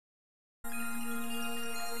Hello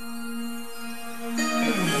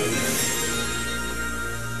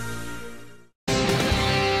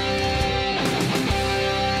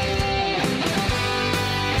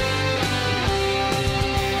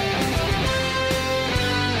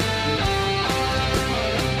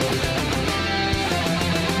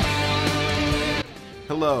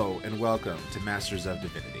and welcome to Masters of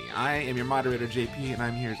Divinity. I am your moderator, JP, and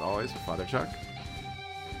I'm here as always with Father Chuck.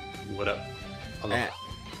 What up? Hello.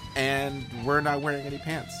 And we're not wearing any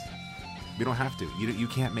pants. We don't have to. You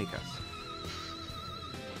can't make us.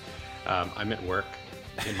 I'm at work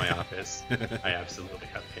in my office. I absolutely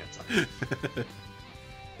have pants on.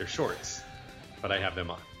 They're shorts, but I have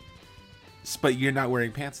them on. But you're not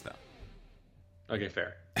wearing pants, though. Okay,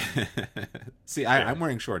 fair. See, I'm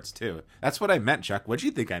wearing shorts, too. That's what I meant, Chuck. What do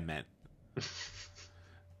you think I meant?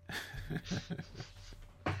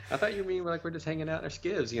 I thought you mean like we're just hanging out in our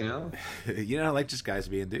skivs, you know? Like just guys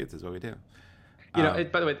being dudes is what we do. By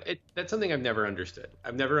the way, that's something I've never understood.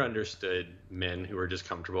 I've never understood men who are just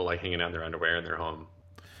comfortable like hanging out in their underwear in their home.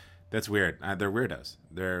 That's weird. They're weirdos.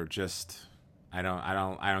 They're just I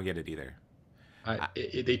don't get it either.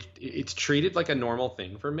 It's treated like a normal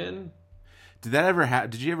thing for men. Did that ever happen?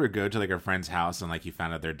 Did you ever go to like a friend's house and like you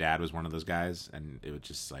found out their dad was one of those guys and it was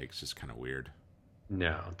just like it's just kind of weird?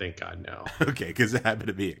 No, thank God, no. Okay, because it happened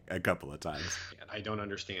to me a couple of times. And I don't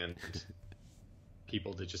understand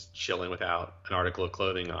people that just chilling without an article of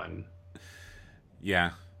clothing on.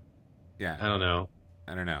 Yeah. I don't know.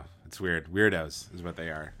 It's weird. Weirdos is what they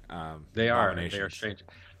are. They are strange.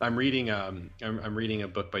 I'm reading a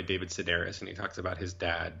book by David Sedaris, and he talks about his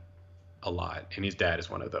dad a lot, and his dad is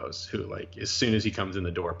one of those who, like, as soon as he comes in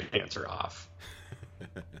the door, pants are off.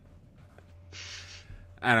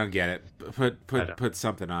 I don't get it. Put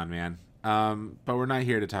something on, man. But we're not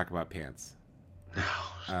here to talk about pants. No,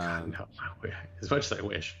 God, no. As much as I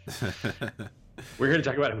wish. We're here to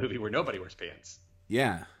talk about a movie where nobody wears pants.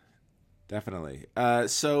 Yeah, definitely.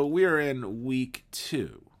 So we are in week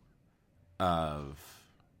 2 of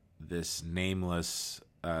this nameless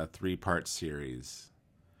 3-part series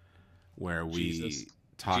where we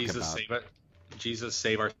talk about Jesus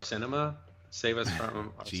save our cinema, save us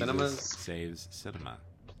from our cinemas. Saves cinema.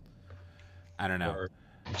 I don't know. Or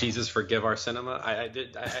Jesus forgive our cinema. I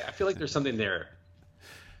feel like there's something there.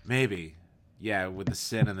 Maybe, yeah. With the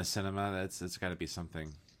sin and the cinema, it's got to be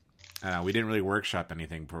something. I don't know. We didn't really workshop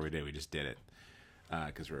anything before we did. We just did it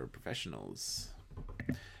because we're professionals.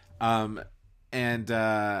 And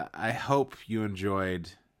I hope you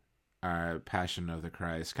enjoyed our Passion of the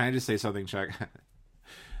Christ. Can I just say something, Chuck?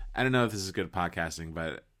 I don't know if this is good podcasting,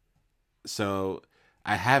 but so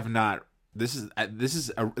I have not. This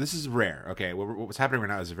is rare. Okay, what's happening right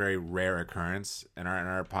now is a very rare occurrence in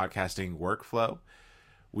our podcasting workflow.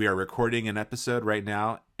 We are recording an episode right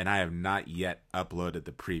now, and I have not yet uploaded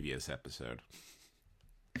the previous episode.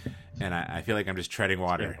 And I feel like I'm just treading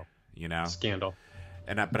water, Scandal.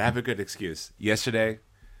 But I have a good excuse. Yesterday,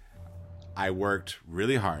 I worked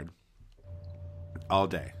really hard all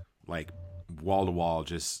day, like wall to wall,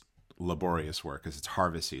 just laborious work because it's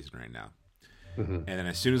harvest season right now. Mm-hmm. And then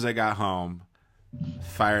as soon as I got home,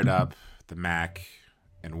 fired up the Mac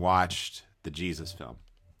and watched the Jesus film.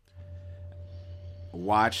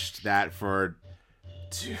 Watched that for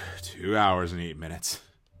 2 hours and 8 minutes.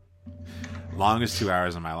 Longest 2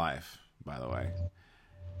 hours of my life, by the way.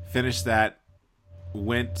 Finished that,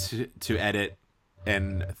 went to edit,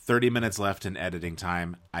 and 30 minutes left in editing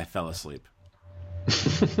time, I fell asleep.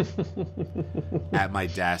 At my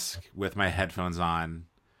desk with my headphones on.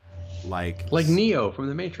 Like Neo from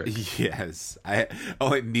The Matrix. Yes.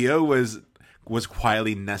 Neo was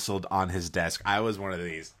quietly nestled on his desk. I was one of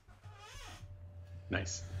these.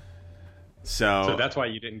 Nice. So that's why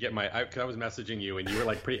you didn't get because I was messaging you and you were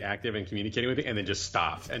like pretty active and communicating with me and then just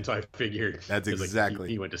stopped. And so I figured that's exactly.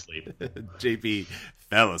 He went to sleep. JP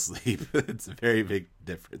fell asleep. It's a very big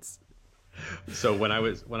difference. So when I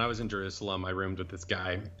was in Jerusalem, I roomed with this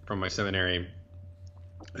guy from my seminary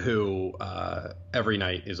who every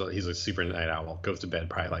night he's a super night owl, goes to bed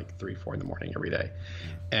probably like 3-4 in the morning every day.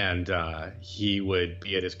 And he would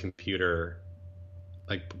be at his computer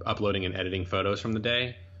like uploading and editing photos from the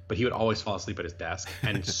day, but he would always fall asleep at his desk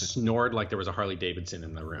and snored like there was a Harley Davidson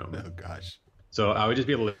in the room. Oh gosh. So I would just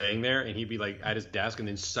be laying there and he'd be like at his desk, and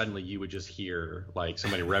then suddenly you would just hear like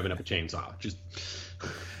somebody revving up a chainsaw. Just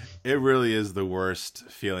it really is the worst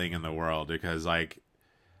feeling in the world because like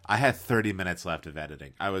I had 30 minutes left of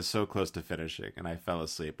editing. I was so close to finishing and I fell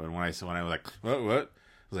asleep. And when I was like, what? I was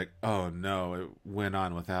like, oh no, it went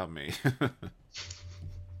on without me.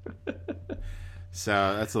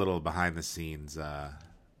 So that's a little behind the scenes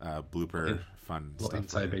blooper fun stuff.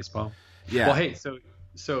 Inside baseball. Yeah. Well, hey,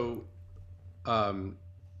 so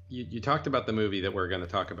you talked about the movie that we're going to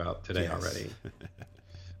talk about today already,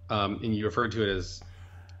 and you referred to it as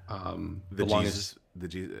the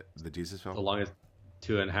Jesus film. The longest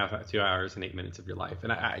 2 hours and 8 minutes of your life.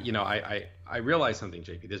 And I realized something,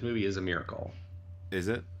 JP. This movie is a miracle. Is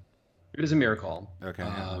it? It is a miracle. Okay.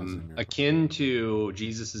 Akin to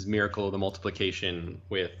Jesus's miracle of the multiplication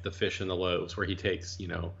with the fish and the loaves, where he takes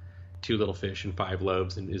 2 little fish and 5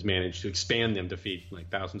 loaves and has managed to expand them to feed like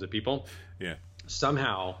thousands of people. Yeah.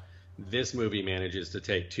 Somehow, this movie manages to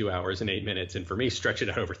take 2 hours and 8 minutes, and for me, stretch it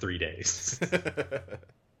out over 3 days.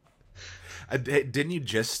 Didn't you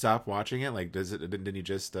just stop watching it? Like, didn't you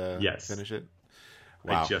just finish it?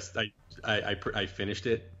 Wow. I finished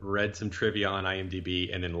it, read some trivia on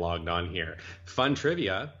IMDb, and then logged on here. Fun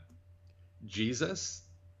trivia: Jesus,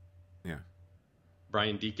 yeah,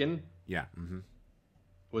 Brian Deacon, yeah,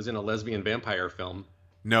 was in a lesbian vampire film.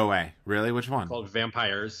 No way, really? Which one? Called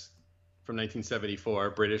Vampires, from 1974,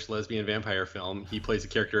 British lesbian vampire film. He plays the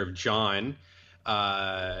character of John.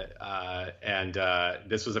 And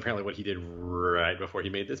this was apparently what he did right before he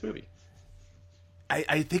made this movie.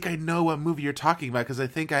 I think I know what movie you're talking about, because I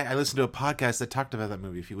think I listened to a podcast that talked about that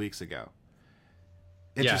movie a few weeks ago.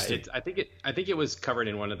 Interesting. Yeah, I think it was covered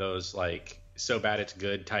in one of those like so bad it's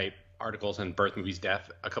good type articles on Birth Movies Death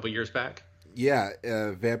a couple years back. Yeah,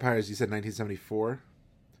 Vampires. You said 1974.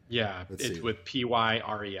 Yeah, it's with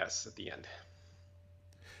PYRES at the end.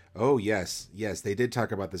 Oh yes, they did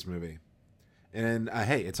talk about this movie, and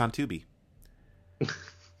hey, it's on Tubi.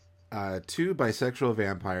 2 bisexual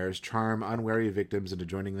vampires charm unwary victims into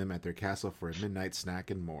joining them at their castle for a midnight snack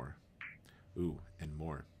and more. Ooh, and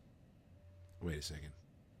more. Wait a second.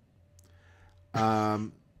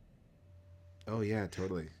 Oh yeah,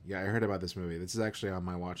 totally. Yeah, I heard about this movie. This is actually on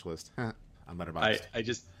my watch list on Letterboxd.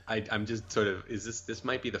 I'm just sort of, this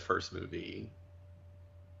might be the first movie.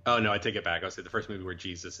 Oh no, I take it back. I'll say the first movie where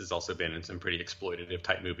Jesus has also been in some pretty exploitative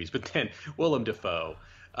type movies. But then Willem Dafoe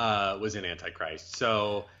was in Antichrist.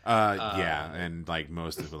 So yeah, and like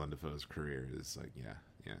most of Willem Dafoe's career is like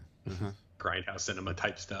grindhouse cinema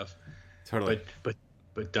type stuff. Totally.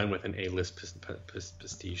 But done with an A-list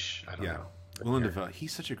pastiche. I don't know. Willem Dafoe,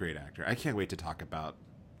 he's such a great actor. I can't wait to talk about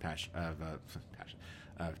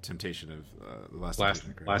Temptation of Last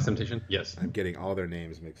Temptation. Yes, I'm getting all their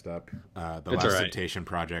names mixed up. The It's Last Temptation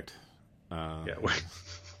Project. Yeah,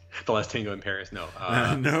 The Last Tango in Paris. No,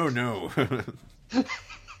 no.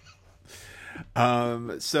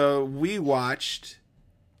 So we watched.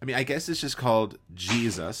 I mean, I guess it's just called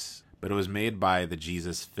Jesus, but it was made by the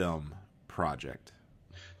Jesus Film Project.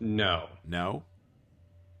 No.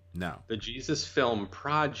 The Jesus Film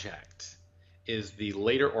Project is the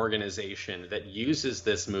later organization that uses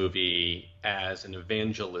this movie as an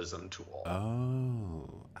evangelism tool. Oh,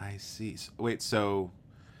 I see. So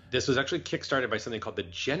this was actually kickstarted by something called the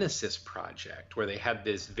Genesis Project, where they had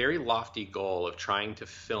this very lofty goal of trying to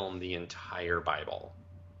film the entire Bible.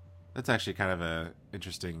 That's actually kind of a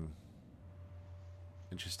interesting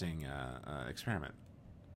experiment.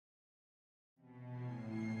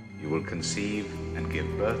 You will conceive and give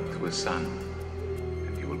birth to a son,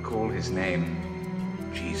 and you will call his name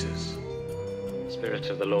Jesus. The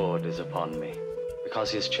Spirit of the Lord is upon me,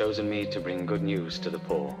 because he has chosen me to bring good news to the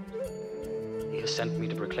poor. He has sent me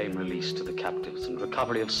to proclaim release to the captives and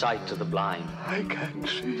recovery of sight to the blind. I can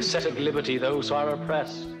see. To set at liberty those who are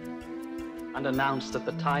oppressed, and announce that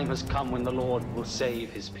the time has come when the Lord will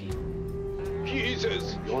save his people.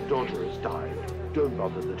 Jesus! Your daughter has died. Don't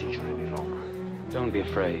bother the teacher any longer. Don't be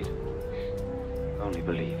afraid. Only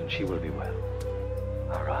believe and she will be well.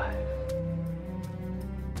 Arise.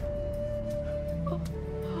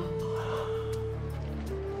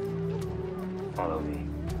 Follow me.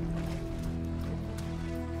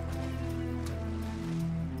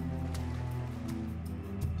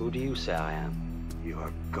 Who do you say I am? You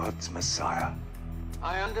are God's Messiah.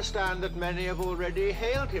 I understand that many have already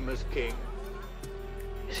hailed him as king.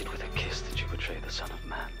 Is it with a kiss that you betray the Son of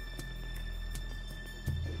Man?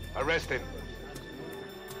 Arrest him.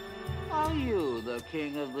 Are you the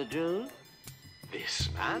king of the Jews? This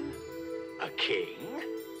man? A king?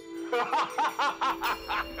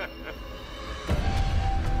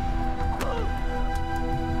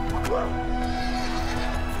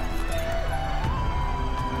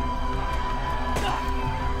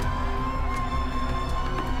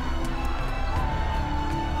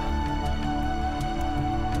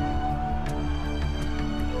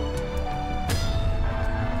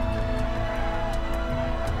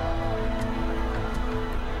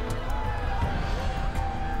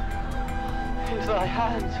 Into thy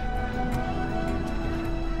hands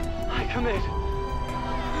I commit.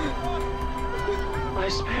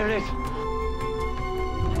 spirit.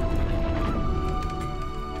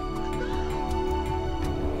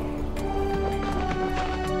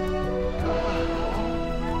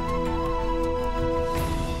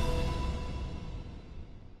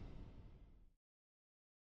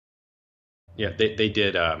 Yeah, they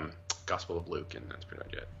did Gospel of Luke, and that's pretty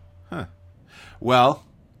much it. Huh. Well,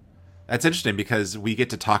 that's interesting because we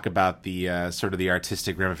get to talk about the sort of the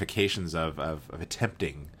artistic ramifications of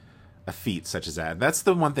attempting a feat such as that. That's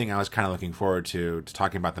the one thing I was kind of looking forward to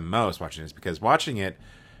talking about the most watching this, because watching it,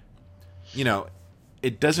 you know,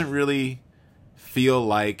 it doesn't really feel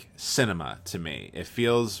like cinema to me. It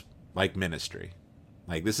feels like ministry.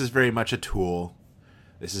 Like, this is very much a tool.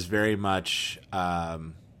 This is very much,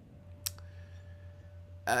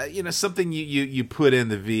 something you put in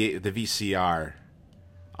the VCR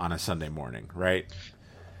on a Sunday morning, right?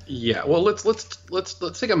 Yeah, well, let's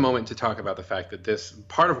take a moment to talk about the fact that this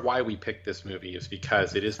part of why we picked this movie is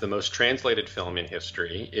because it is the most translated film in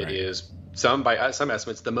history. It is by some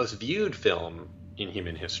estimates the most viewed film in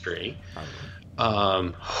human history.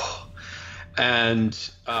 So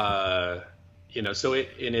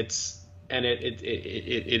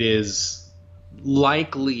it is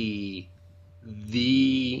likely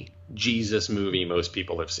the Jesus movie most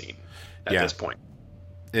people have seen at this point.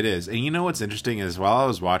 It is. And you know what's interesting is while I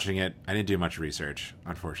was watching it, I didn't do much research.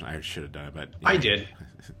 Unfortunately, I should have done it, but I did.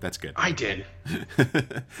 That's good. I did.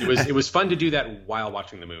 It was fun to do that while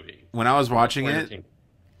watching the movie. When I was watching it,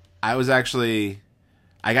 I was actually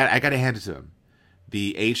I got to hand it to him.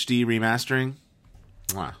 The HD remastering,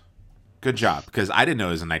 good job, because I didn't know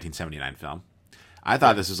it was a 1979 film. I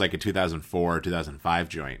thought this was like a 2004, 2005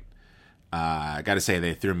 joint. I got to say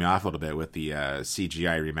they threw me off a little bit with the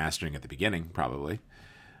CGI remastering at the beginning, probably.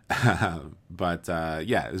 But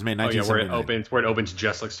it was made in 1979. Where it opens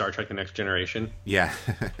just like Star Trek: The Next Generation. Yeah.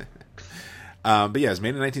 But yeah, it was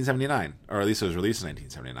made in 1979, or at least it was released in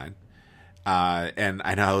 1979. And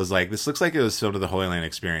I know I was like, this looks like it was filmed at the Holy Land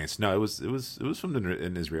Experience. No, it was filmed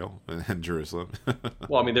in Israel and Jerusalem.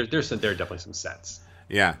 Well, I mean, there are definitely some sets.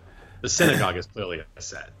 Yeah. The synagogue is clearly a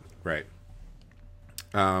set. Right.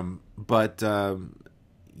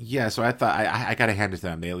 Yeah, so I thought I got to hand it to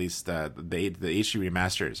them. They at least the HD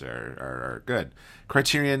remasters are good.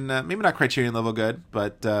 Criterion, maybe not Criterion level good,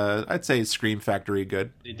 but I'd say Scream Factory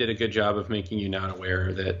good. They did a good job of making you not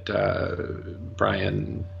aware that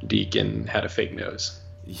Brian Deacon had a fake nose.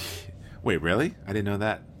 Wait, really? I didn't know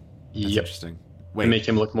that. That's interesting. Wait, to make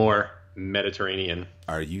him look more Mediterranean.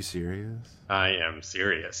 Are you serious? I am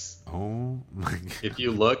serious. Oh my God. If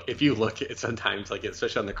you look at sometimes, like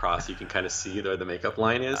especially on the cross, you can kind of see where the makeup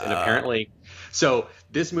line is, and apparently, so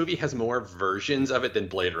this movie has more versions of it than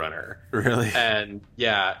Blade Runner. Really? And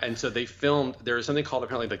so they filmed. There is something called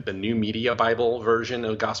apparently like the New Media Bible version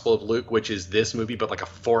of Gospel of Luke, which is this movie but like a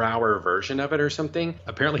 4-hour version of it or something.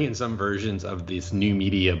 Apparently, in some versions of this New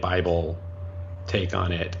Media Bible take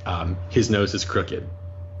on it, his nose is crooked.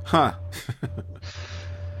 Huh.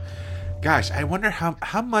 Gosh, I wonder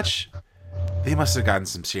how much they must have gotten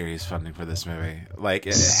some serious funding for this movie. Like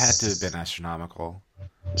it had to have been astronomical.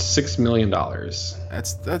 $6 million. That's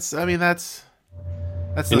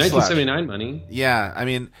in 1979 money. Yeah, I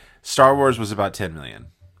mean, Star Wars was about 10 million.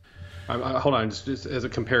 Hold on, just as a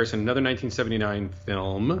comparison, another 1979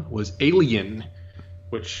 film was Alien,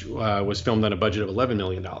 which was filmed on a budget of $11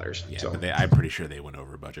 million. Yeah, so. but I'm pretty sure they went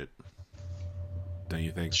over budget. Don't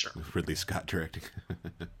you think? Sure. Ridley Scott directing.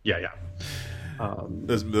 Yeah.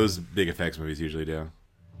 Those big effects movies usually do.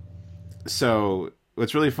 So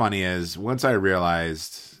what's really funny is once I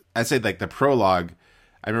realized, I'd say like the prologue,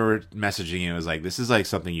 I remember messaging you. It was like, this is like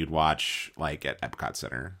something you'd watch like at Epcot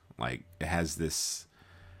Center. Like it has this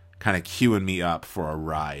kind of queuing me up for a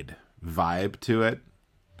ride vibe to it,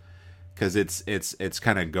 because it's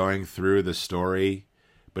kind of going through the story,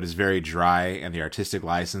 but it's very dry, and the artistic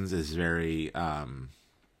license is very well,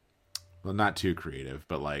 not too creative,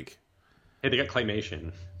 but like, hey, they got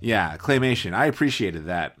claymation. Yeah, claymation. I appreciated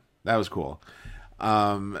that. That was cool.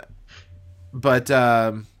 But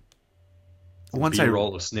once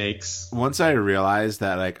B-roll of snakes. Once I realized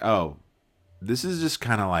that, like, oh, this is just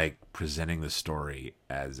kind of like presenting the story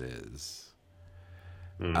as is.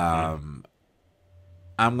 Mm-hmm.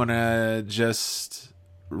 I'm gonna just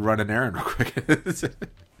run an errand real quick.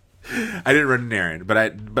 I didn't run an errand,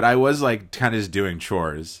 but I was like kind of just doing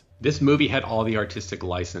chores. This movie had all the artistic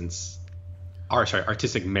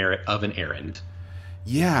merit of an errand.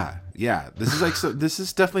 Yeah. This is like this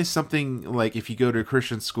is definitely something like if you go to a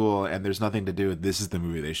Christian school and there's nothing to do, this is the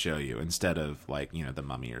movie they show you instead of like, The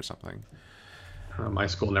Mummy or something. My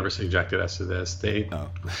school never subjected us to this.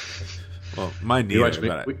 Well, mine We neither. watched,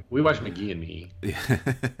 But we watched McGee and Me.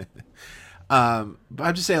 but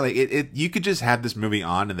I'm just saying, like, you could just have this movie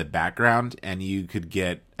on in the background, and you could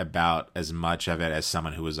get about as much of it as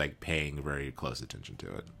someone who was like paying very close attention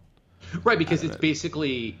to it. Right, because it's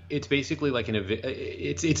basically like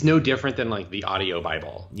it's no different than like the audio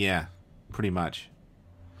Bible. Yeah, pretty much.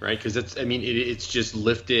 Right, because it's just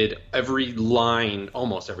lifted,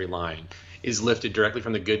 almost every line is lifted directly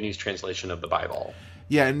from the Good News translation of the Bible.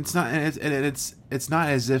 Yeah, and it's not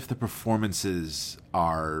as if the performances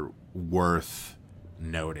are worth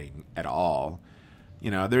noting at all. You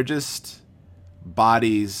know, they're just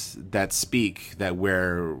bodies that speak, that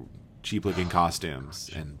wear cheap looking costumes,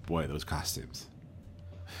 and boy, those costumes.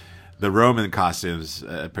 The Roman costumes,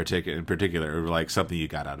 in particular, are like something you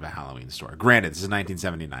got out of a Halloween store. Granted, this is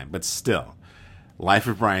 1979, but still, Life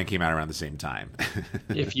of Brian came out around the same time.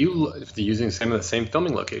 if they're using some of the same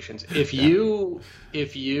filming locations, if you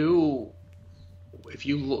read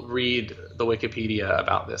the Wikipedia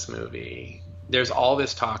about this movie, there's all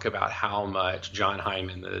this talk about how much John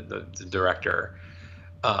Hyman, the director,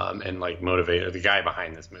 and like motivator, the guy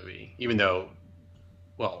behind this movie, even though,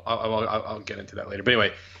 well, I'll get into that later. But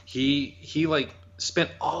anyway, he like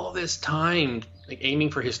spent all this time like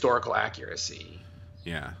aiming for historical accuracy.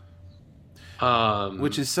 Yeah.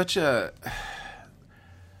 Which is such a,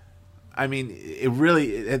 I mean, it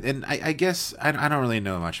really, and I guess I don't really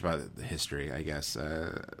know much about the history, I guess,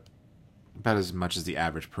 about as much as the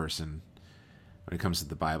average person when it comes to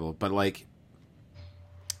the Bible. But like,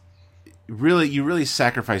 really, you really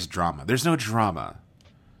sacrifice drama. There's no drama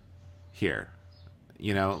here.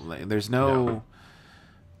 You know, like, there's nothing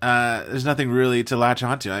really to latch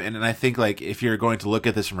onto. And I think, like, if you're going to look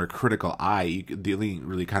at this from a critical eye, the only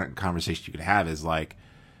really kind of conversation you could have is like,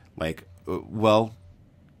 well,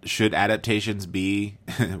 should adaptations be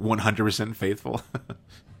 100% faithful?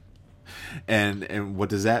 and what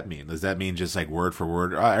does that mean? Does that mean just like word for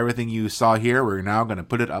word, everything you saw here, we're now going to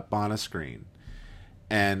put it up on a screen?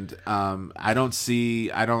 And I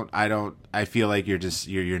feel like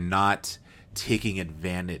you're not taking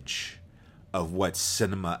advantage of what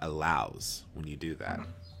cinema allows when you do that.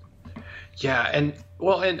 Yeah, and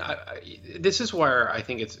this is where I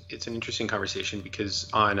think it's an interesting conversation,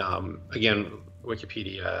 because on again,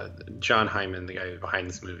 Wikipedia, John Hyman, the guy behind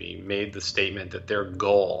this movie, made the statement that their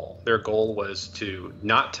goal was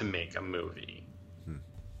not to make a movie,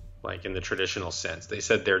 like in the traditional sense. They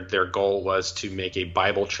said their goal was to make a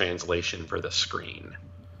Bible translation for the screen.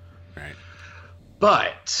 Right.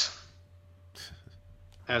 But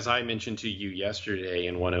as I mentioned to you yesterday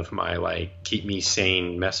in one of my like keep me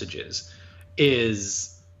sane messages,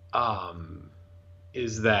 is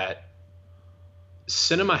that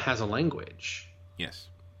cinema has a language. Yes.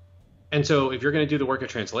 And so if you're going to do the work of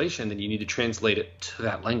translation, then you need to translate it to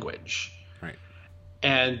that language. Right.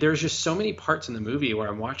 And there's just so many parts in the movie where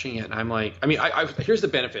I'm watching it and I'm like, I mean, here's the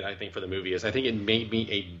benefit I think for the movie is I think it made me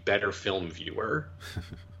a better film viewer.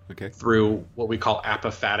 Okay. Through what we call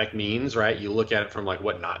apophatic means, right? You look at it from like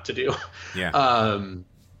what not to do. Yeah.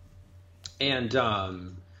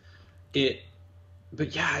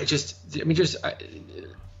 But yeah,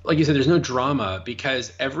 like you said, there's no drama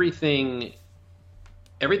because everything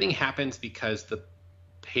happens because the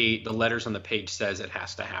letters on the page says it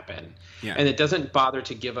has to happen. Yeah. And it doesn't bother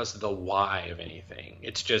to give us the why of anything.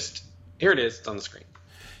 It's just, here it is, it's on the screen.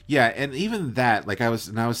 Yeah, and even that, like I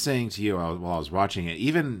was saying to you while I was watching it,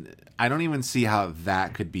 I don't even see how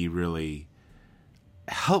that could be really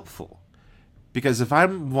helpful. Because if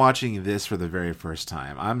I'm watching this for the very first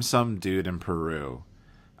time, I'm some dude in Peru.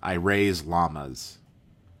 I raise llamas.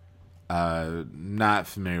 Not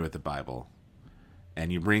familiar with the Bible.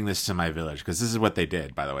 And you bring this to my village, because this is what they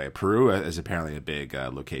did, by the way. Peru is apparently a big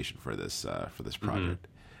location for this project. Mm-hmm.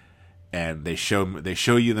 And they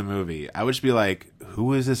show you the movie. I would just be like,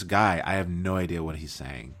 who is this guy? I have no idea what he's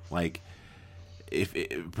saying. Like, if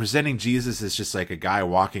presenting Jesus as just like a guy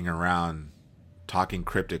walking around talking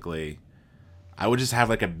cryptically, I would just have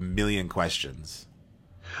like a million questions.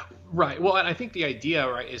 Right. Well, and I think the idea,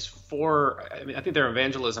 right, is I think their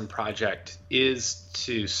evangelism project is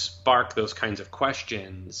to spark those kinds of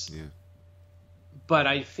questions. Yeah. But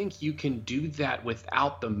I think you can do that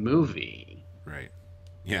without the movie. Right.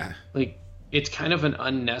 Yeah. Like, it's kind of an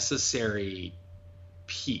unnecessary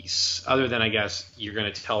piece, other than I guess you're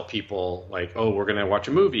going to tell people like, oh, we're going to watch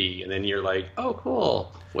a movie. And then you're like, oh,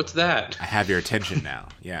 cool. What's that? I have your attention now.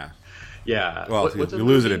 Yeah. Yeah. Well, you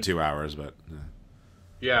lose it in 2 hours, but.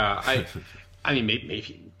 Yeah. I mean,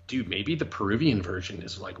 maybe the Peruvian version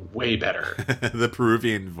is like way better. The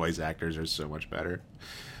Peruvian voice actors are so much better.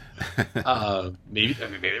 Maybe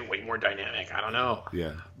they're way more dynamic. I don't know.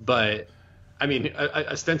 Yeah. But I mean,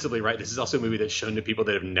 ostensibly, right? This is also a movie that's shown to people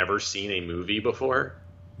that have never seen a movie before.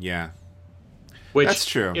 Yeah, Which that's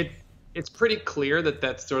true. It's pretty clear that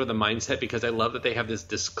that's sort of the mindset, because I love that they have this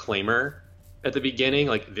disclaimer at the beginning,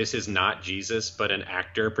 like, this is not Jesus, but an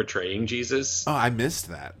actor portraying Jesus. Oh, I missed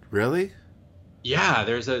that. Really? Yeah,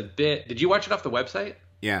 there's a bit. Did you watch it off the website?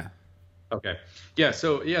 Yeah. Okay. Yeah,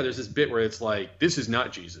 so yeah, there's this bit where it's like, this is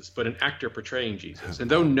not Jesus, but an actor portraying Jesus.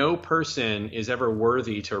 And though no person is ever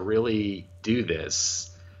worthy to really do this,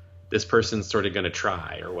 this person's sort of going to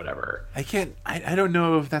try or whatever. I don't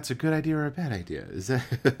know if that's a good idea or a bad idea. Is that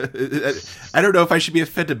I don't know if I should be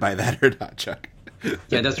offended by that or not, Chuck.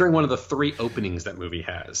 Yeah, that's during one of the 3 openings that movie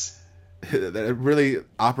has. That really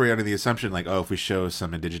operate under the assumption, like, oh, if we show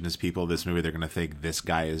some indigenous people this movie, they're going to think this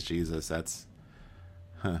guy is Jesus. That's,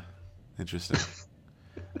 interesting.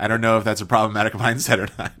 I don't know if that's a problematic mindset or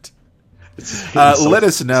not. Let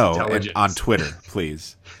us know on Twitter,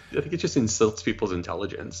 please. I think it just insults people's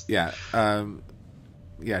intelligence. Yeah.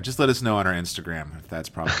 Just let us know on our Instagram if that's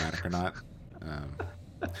problematic or not.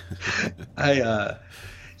 I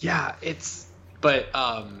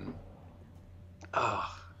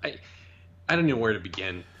don't know where to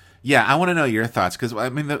begin. Yeah, I want to know your thoughts, because I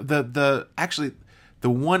mean the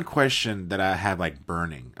one question that I had like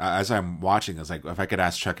burning as I'm watching is like, if I could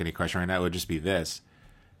ask Chuck any question right now, it would just be this: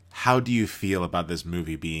 how do you feel about this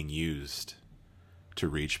movie being used to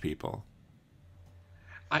reach people?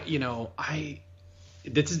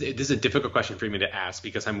 This is a difficult question for me to ask,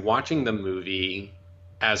 because I'm watching the movie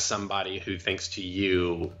as somebody who, thanks to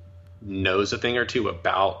you, knows a thing or two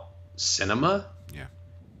about cinema. Yeah.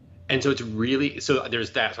 And so it's really, so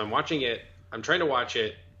there's that. So I'm watching it, I'm trying to watch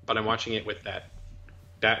it, but I'm watching it with that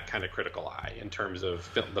kind of critical eye in terms of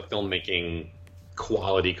the filmmaking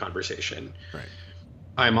quality conversation. Right.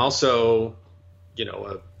 I'm also,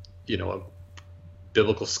 a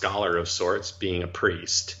biblical scholar of sorts, being a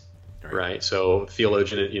priest, right? So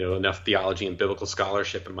theologian, enough theology and biblical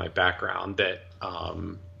scholarship in my background that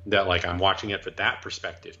like I'm watching it for that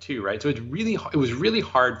perspective too, right? So it was really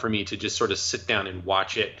hard for me to just sort of sit down and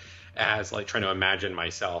watch it as like trying to imagine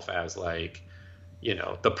myself as like,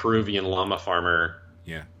 the Peruvian llama farmer,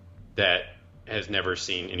 yeah, that has never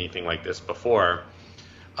seen anything like this before.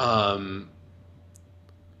 I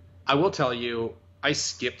will tell you, I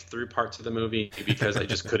skipped through parts of the movie because I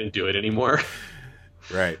just couldn't do it anymore.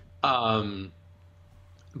 Right. But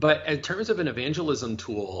in terms of an evangelism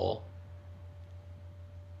tool,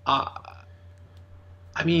 I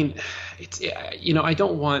mean, it's, I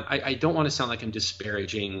don't want to sound like I'm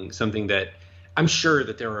disparaging something that I'm sure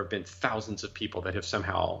that there have been thousands of people that have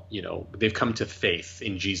somehow, they've come to faith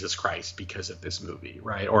in Jesus Christ because of this movie,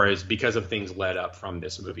 right? Or is because of things led up from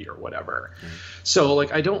this movie or whatever. Mm-hmm. So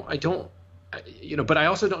like, but I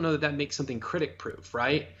also don't know that makes something critic proof,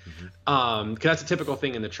 right? Mm-hmm. 'Cause that's a typical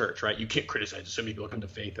thing in the church, right? You can't criticize so many people come to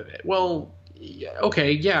faith of it. Well, yeah,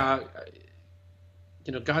 okay. Yeah.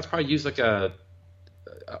 God's probably used like a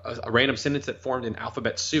random sentence that formed in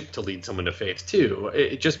alphabet soup to lead someone to faith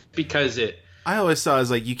too. Just because I always saw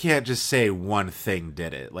as like, you can't just say one thing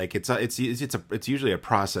did it. Like it's usually a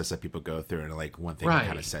process that people go through, and like one thing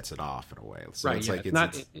kind of sets it off in a way. So right. It's yeah. like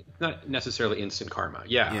it's not necessarily instant karma.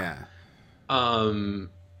 Yeah. Yeah.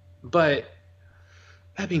 But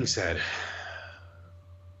that being said,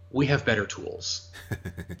 we have better tools.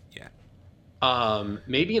 Yeah.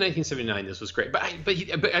 Maybe in 1979 this was great, but I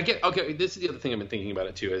get, okay, this is the other thing I've been thinking about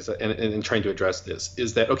it too, is and trying to address this,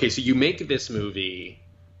 is that, okay, so you make this movie.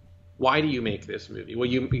 Why do you make this movie? Well,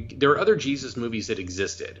 there are other Jesus movies that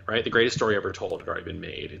existed, right? The Greatest Story Ever Told had already been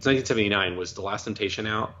made. It's 1979. Was The Last Temptation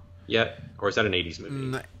out yet, or is that an 80s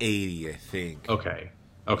movie? 80, I think. Okay.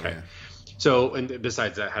 Yeah. So, and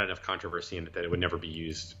besides that, had enough controversy in it that it would never be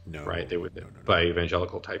used, right? They would by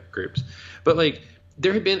evangelical type groups, but like,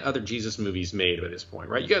 there have been other Jesus movies made by this point,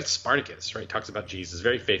 right? You got Spartacus, right? Talks about Jesus,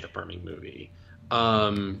 very faith affirming movie.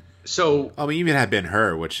 So I mean, even had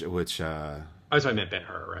Ben-Hur, which that's why I meant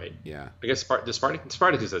Ben-Hur, right? Yeah. I guess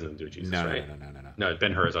Spartacus doesn't do Jesus, right? No,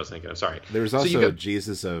 Ben-Hur is what I was thinking of. Sorry. There was also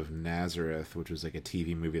Jesus of Nazareth, which was like a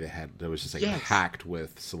TV movie that was just like packed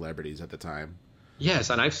with celebrities at the time.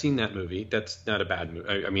 Yes, and I've seen that movie. That's not a bad movie.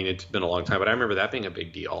 I mean, it's been a long time, but I remember that being a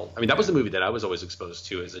big deal. I mean, that was the movie that I was always exposed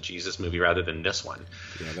to as a Jesus movie rather than this one.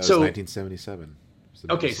 Yeah, that was 1977.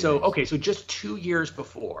 So just 2 years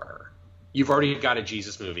before, you've already got a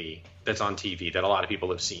Jesus movie that's on TV that a lot of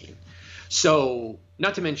people have seen. So,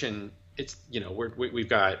 not to mention, it's, we've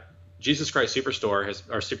got Jesus Christ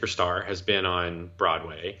Superstar has been on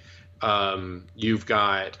Broadway. You've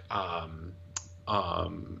got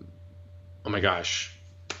oh my gosh,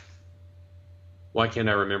 why can't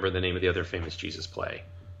I remember the name of the other famous Jesus play?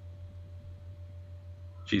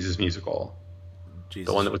 Jesus musical. Jesus.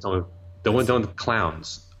 The one that was on the one with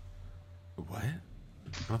clowns. What? I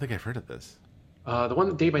don't think I've heard of this. The one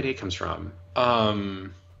that Day by Day comes from.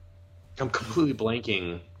 I'm completely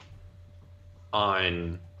blanking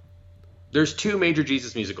on. There's two major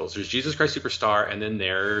Jesus musicals. There's Jesus Christ Superstar, and then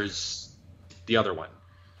there's the other one.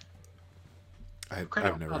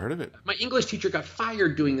 I've never heard of it. My English teacher got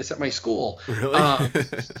fired doing this at my school. Really?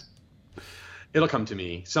 It'll come to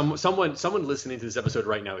me. Someone listening to this episode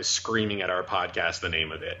right now is screaming at our podcast the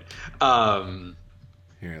name of it.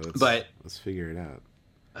 Here, let's figure it out.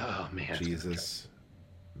 Oh man, Jesus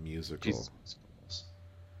musical Jesus.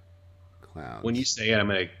 clowns. When you say it, I'm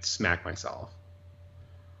gonna smack myself.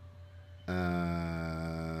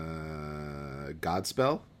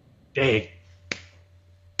 Godspell. Hey.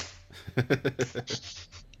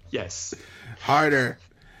 Yes. Harder.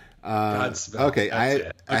 Godspell. Okay,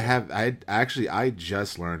 I I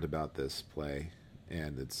just learned about this play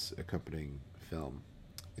and its accompanying film.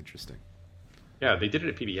 Interesting. Yeah, they did it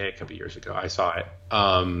at PBA a couple years ago. I saw it.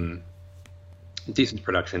 Decent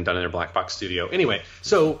production done in their black box studio. Anyway,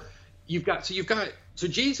 so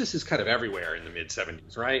Jesus is kind of everywhere in the mid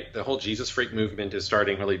 70s, right? The whole Jesus freak movement is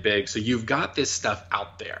starting really big. So you've got this stuff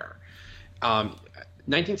out there.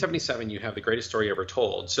 1977, you have The Greatest Story Ever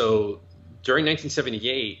Told. So during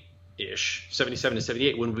 1978-ish, 77 to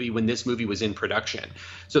 78, when this movie was in production.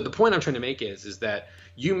 So the point I'm trying to make is that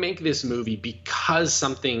you make this movie because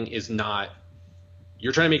something is not.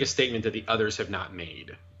 You're trying to make a statement that the others have not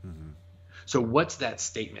made. Mm-hmm. So what's that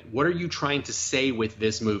statement? What are you trying to say with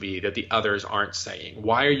this movie that the others aren't saying?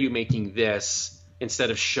 Why are you making this instead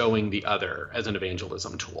of showing the other as an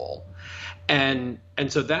evangelism tool? And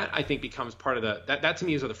so that, I think, becomes part of that to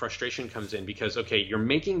me is where the frustration comes in, because, okay, you're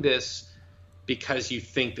making this because you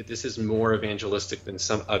think that this is more evangelistic than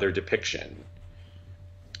some other depiction.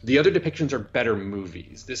 The other depictions are better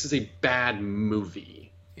movies. This is a bad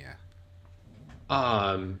movie. Yeah.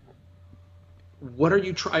 What are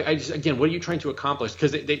you what are you trying to accomplish?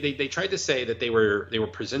 Because they tried to say that they were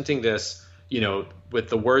presenting this, with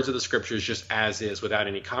the words of the scriptures just as is, without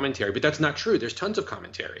any commentary. But that's not true. There's tons of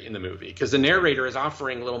commentary in the movie, because the narrator is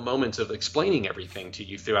offering little moments of explaining everything to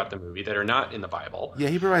you throughout the movie that are not in the Bible. Yeah,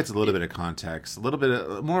 he provides a little bit of context, a little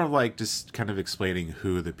bit more of like just kind of explaining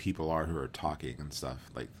who the people are who are talking and stuff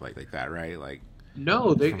like that, right? Like.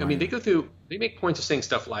 No, they make points of saying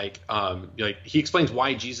stuff like he explains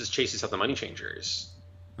why Jesus chases out the money changers.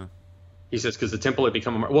 Huh. He says because the temple had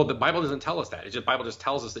become the Bible doesn't tell us that. The Bible just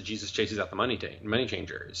tells us that Jesus chases out the money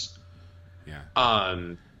changers. Yeah.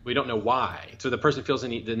 We don't know why. So the person feels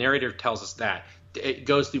the narrator tells us that. It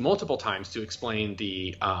goes through multiple times to explain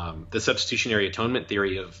the substitutionary atonement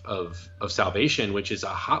theory of salvation, which is a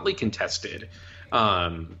hotly contested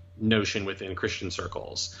notion within Christian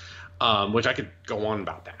circles. Which I could go on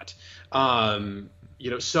about that.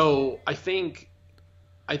 So I think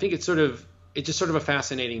it's just sort of a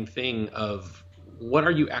fascinating thing of what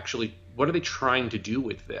are they trying to do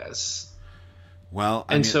with this? Well,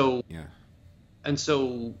 that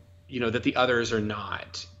the others are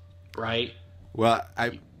not, right? Well,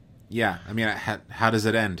 how does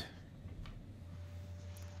it end?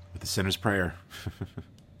 With the sinner's prayer.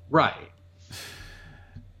 Right.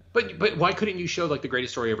 But why couldn't you show like The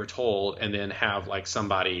Greatest Story Ever Told and then have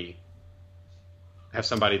somebody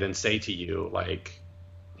then say to you like,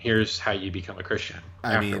 here's how you become a Christian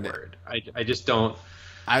afterward? I just don't.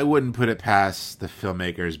 I wouldn't put it past the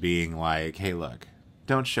filmmakers being like, hey, look,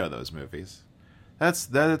 don't show those movies.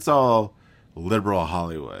 That's all liberal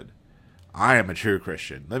Hollywood. I am a true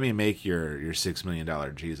Christian. Let me make your $6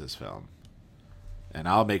 million Jesus film, and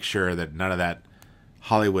I'll make sure that none of that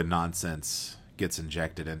Hollywood nonsense gets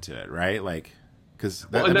injected into it, right? Like, because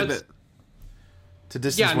to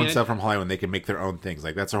distance oneself from Hollywood, they can make their own things.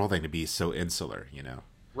 Like, that's their whole thing, to be so insular,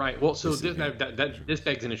 Right. Well, so this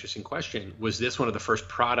begs an interesting question. Was this one of the first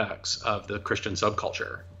products of the Christian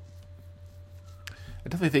subculture? I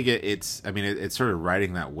definitely think it's sort of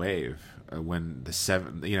riding that wave when it's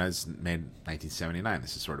made 1979.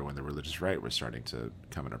 This is sort of when the religious right was starting to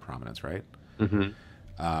come into prominence, right? Mm-hmm.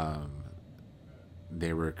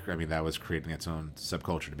 That was creating its own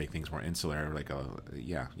subculture to make things more insular. I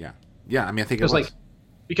think it was.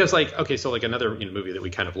 Because another movie that we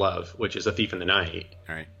kind of love, which is A Thief in the Night.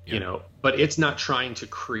 Right. Yeah. But it's not trying to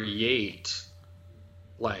create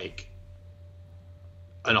like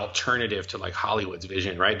an alternative to like Hollywood's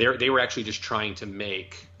vision, right? They were actually just trying to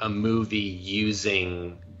make a movie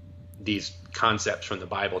using these concepts from the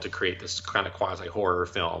Bible to create this kind of quasi horror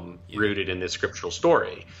film rooted in this scriptural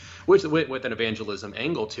story, with an evangelism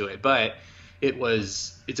angle to it. But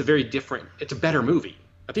it's a better movie.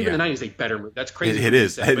 I think in the 90s, a better movie. That's crazy. It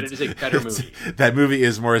is. But it is a better movie. That movie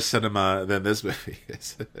is more cinema than this movie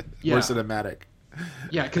is. More cinematic.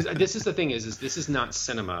 Yeah, because this is the thing is this is not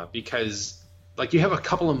cinema, because like you have a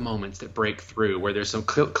couple of moments that break through where there's some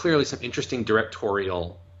clearly some interesting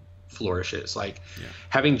directorial flourishes, like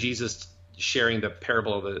having Jesus sharing the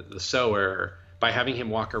parable of the sower by having him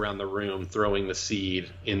walk around the room throwing the seed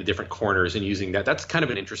in the different corners and using that. That's kind of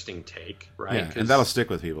an interesting take, right? Yeah, and that'll stick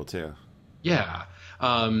with people too. Yeah.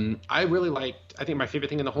 I really liked, I think my favorite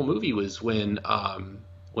thing in the whole movie was when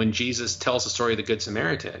Jesus tells the story of the Good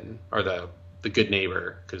Samaritan, or the Good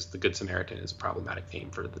Neighbor, because the Good Samaritan is a problematic name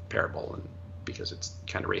for the parable, and because it's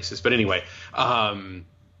kind of racist. But anyway,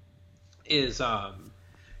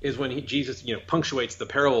 is when Jesus, punctuates the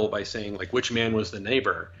parable by saying, like, which man was the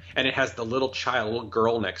neighbor? And it has the little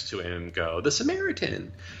girl next to him go, the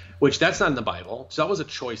Samaritan, which that's not in the Bible. So that was a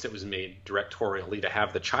choice that was made directorially to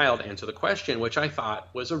have the child answer the question, which I thought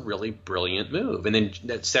was a really brilliant move. And then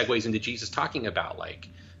that segues into Jesus talking about, like,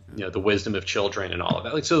 the wisdom of children and all of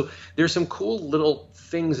that. Like, so there's some cool little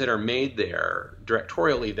things that are made there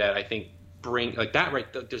directorially that I think bring, like that, right?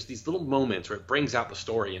 There's these little moments where it brings out the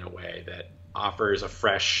story in a way that offers a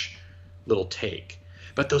fresh little take.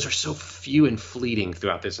 But those are so few and fleeting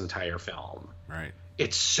throughout this entire film. Right.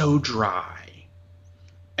 It's so dry.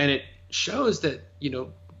 And it shows that,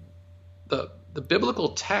 the biblical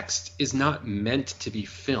text is not meant to be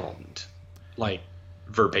filmed like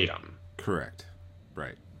verbatim. Correct.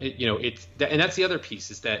 Right. And that's the other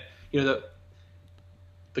piece, is that,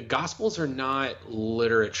 the Gospels are not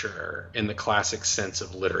literature in the classic sense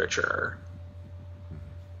of literature.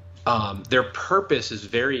 Their purpose is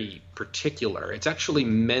very particular. It's actually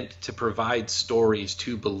meant to provide stories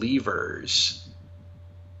to believers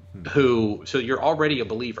so you're already a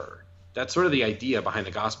believer. That's sort of the idea behind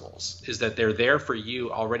the Gospels, is that they're there for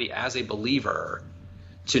you already as a believer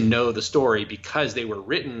to know the story, because they were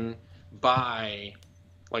written by,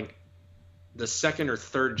 like, the second or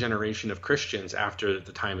third generation of Christians after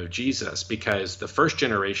the time of Jesus, because the first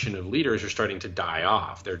generation of leaders are starting to die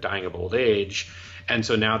off. They're dying of old age. And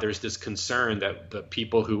so now there's this concern that the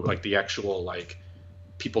people who, like, the actual, like,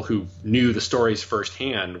 people who knew the stories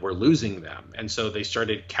firsthand were losing them. And so they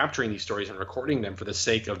started capturing these stories and recording them for the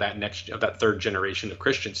sake of that third generation of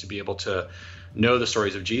Christians to be able to know the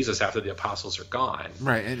stories of Jesus after the apostles are gone.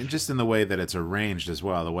 Right. And just in the way that it's arranged as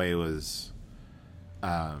well, the way it was,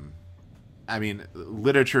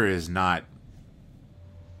 literature is not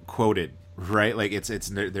quoted, right? Like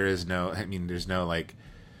there's no like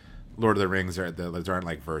Lord of the Rings those aren't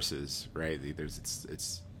like verses, right?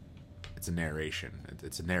 It's a narration.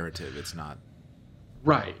 It's a narrative. It's not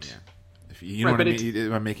right. Yeah. If you know what I mean?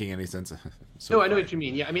 Am I making any sense? No, I know what you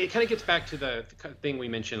mean. Yeah, I mean, it kind of gets back to the thing we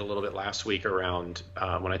mentioned a little bit last week around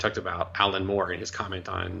when I talked about Alan Moore and his comment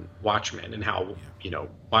on Watchmen, and how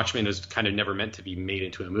Watchmen is kind of never meant to be made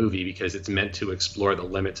into a movie because it's meant to explore the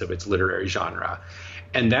limits of its literary genre,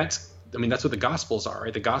 and that's what the Gospels are.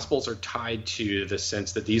 Right? The Gospels are tied to the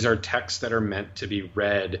sense that these are texts that are meant to be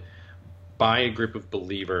read by a group of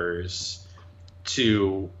believers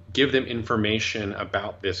to give them information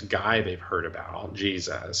about this guy they've heard about,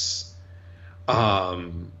 Jesus.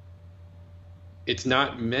 It's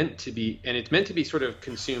not meant to be, and it's meant to be sort of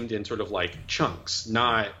consumed in sort of like chunks,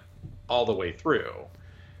 not all the way through,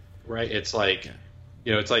 right? It's like,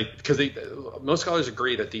 it's like, because most scholars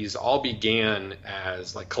agree that these all began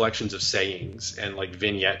as like collections of sayings and like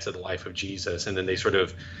vignettes of the life of Jesus, and then they sort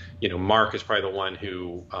of, Mark is probably the one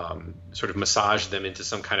who sort of massaged them into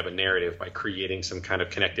some kind of a narrative by creating some kind of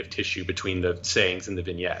connective tissue between the sayings and the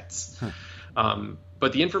vignettes.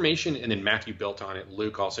 But the information, and then Matthew built on it.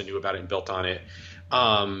 Luke also knew about it and built on it.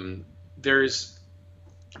 For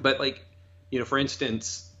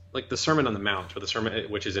instance, like the Sermon on the Mount, or the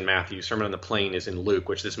sermon, which is in Matthew, Sermon on the Plain is in Luke,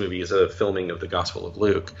 which this movie is a filming of the Gospel of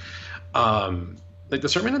Luke. Like the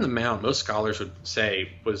Sermon on the Mount, most scholars would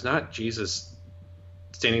say was not Jesus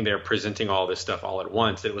standing there presenting all this stuff all at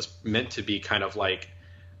once. It was meant to be kind of like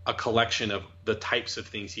a collection of the types of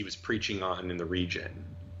things he was preaching on in the region.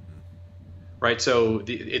 Right, so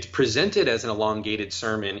it's presented as an elongated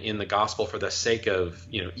sermon in the gospel for the sake of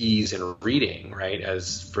ease in reading, right,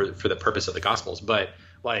 as for the purpose of the Gospels. But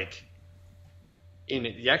like in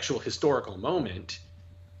the actual historical moment,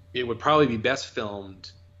 it would probably be best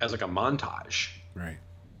filmed as like a montage. Right.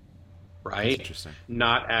 Right. That's interesting.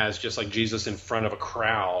 Not as just like Jesus in front of a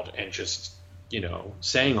crowd and just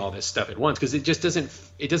saying all this stuff at once, because it just doesn't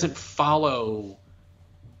follow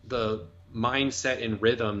the mindset and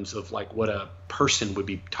rhythms of like what a person would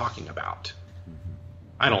be talking about.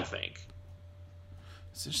 I don't think.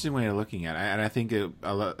 It's an interesting way of looking at it, and I think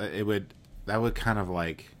it would that would kind of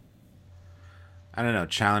like, I don't know,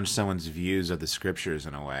 challenge someone's views of the scriptures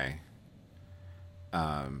in a way.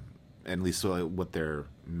 At least what they're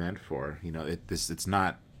meant for. You know, it's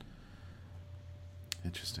not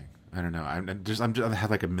interesting. I don't know. I have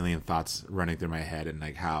like a million thoughts running through my head, and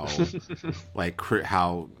like how,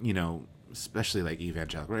 how, you know, especially like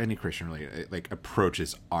evangelical or any Christian really like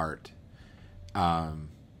approaches art. Well,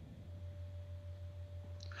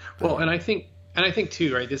 and I think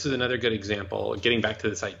too, right? This is another good example, getting back to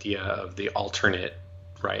this idea of the alternate,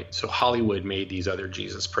 right? So Hollywood made these other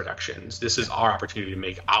Jesus productions. This is our opportunity to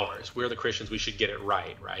make ours. We're the Christians. We should get it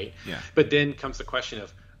right, right? Yeah. But then comes the question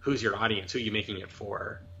of who's your audience? Who are you making it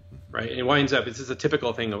for, right? And it winds up, this is a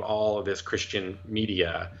typical thing of all of this Christian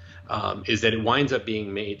media, is that it winds up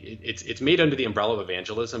being made, it's made under the umbrella of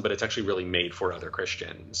evangelism, but it's actually really made for other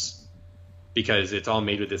Christians. Because it's all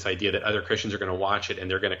made with this idea that other Christians are going to watch it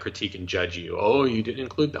and they're going to critique and judge you. Oh, you didn't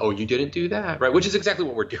include that. Oh, you didn't do that, right? Which is exactly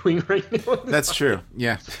what we're doing right now. That's true.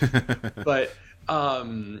 Yeah. But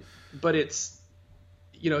it's,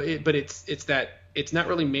 you know, but it's that it's not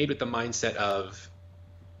really made with the mindset of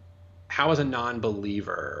how is a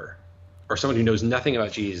non-believer or someone who knows nothing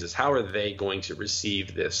about Jesus, how are they going to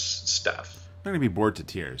receive this stuff? They're going to be bored to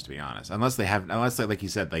tears, to be honest, unless they, like you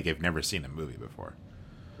said, like they've never seen a movie before.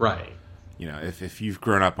 Right. You know, if you've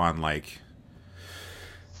grown up on if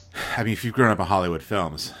you've grown up on Hollywood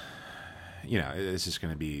films, you know, it's just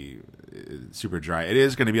going to be super dry. It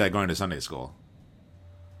is going to be like going to Sunday school.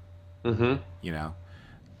 Mm-hmm. You know?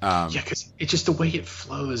 Yeah, because it's just the way it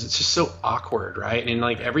flows. It's just so awkward, right? And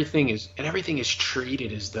like everything is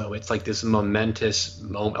treated as though it's like this momentous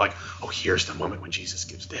moment. Like, oh, here's the moment when Jesus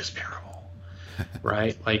gives this parable,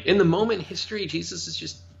 right? Like in the moment in history, Jesus is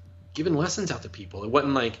just giving lessons out to people. It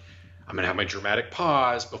wasn't like, I'm going to have my dramatic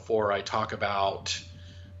pause before I talk about,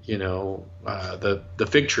 you know, the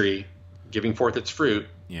fig tree giving forth its fruit.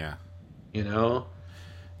 Yeah. You know?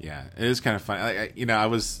 Yeah. It is kind of funny. I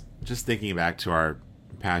was just thinking back to our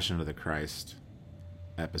Passion of the Christ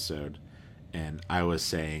episode, and I was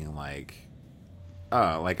saying like,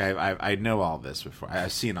 oh, like I know all this before.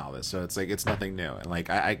 I've seen all this. So it's like, it's nothing new. And like,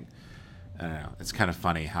 I don't know. It's kind of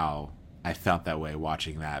funny how I felt that way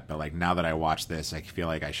watching that, but like now that I watch this, I feel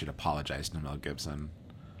like I should apologize to Mel Gibson.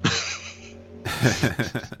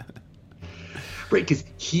 Right, because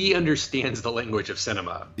he understands the language of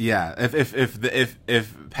cinema. Yeah,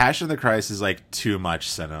 if Passion of the Christ is like too much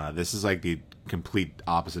cinema, this is like the complete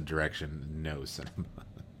opposite direction. No cinema.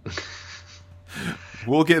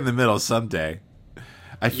 We'll get in the middle someday.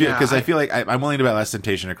 I feel like I'm willing to bet Less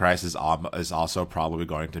Temptation of Christ is also probably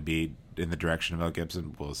going to be in the direction of Mel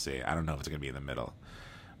Gibson. We'll see. I don't know if it's going to be in the middle,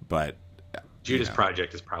 but Judas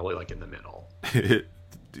Project is probably like in the middle. It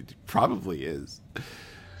probably is.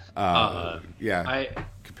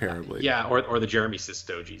 Comparably. Yeah, or the Jeremy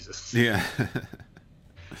Sisto Jesus. Yeah.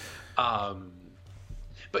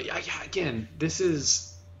 But yeah, again, this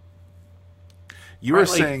is. You were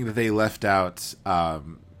saying that they left out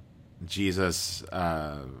Jesus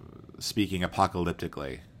speaking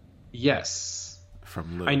apocalyptically. Yes.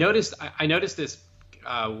 From Luke. I noticed this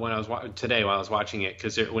when I was watching it,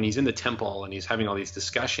 because when he's in the temple and he's having all these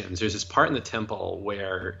discussions, there's this part in the temple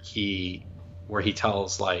where he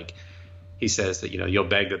tells, like, he says that, you know, you'll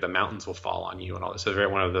beg that the mountains will fall on you and all this. So very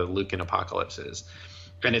one of the Lucan apocalypses,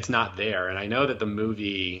 and it's not there. And I know that the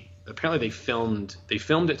movie, apparently they filmed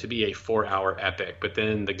it to be a 4-hour epic, but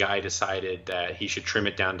then the guy decided that he should trim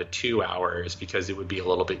it down to 2 hours because it would be a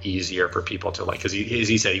little bit easier for people to, like, because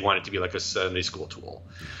he said he wanted it to be like a Sunday school tool,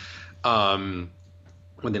 when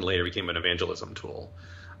then later became an evangelism tool.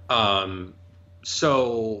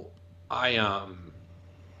 So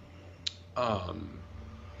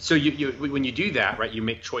you when you do that, right, you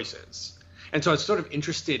make choices. And so I was sort of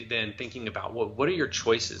interested then thinking about, well, what are your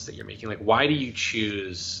choices that you're making? Like, why do you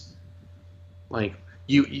choose, like,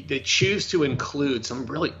 they choose to include some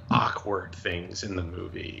really awkward things in the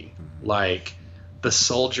movie, like the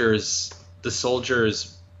soldiers,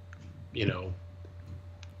 you know,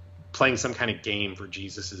 playing some kind of game for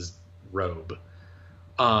Jesus's robe,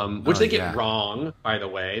 which they get wrong, by the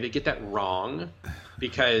way. They get that wrong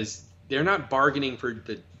because they're not bargaining for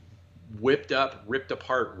the whipped up, ripped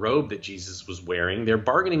apart robe that Jesus was wearing. They're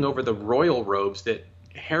bargaining over the royal robes that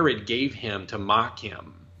Herod gave him to mock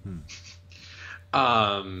him.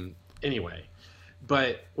 Anyway,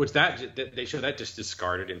 but which that they show that just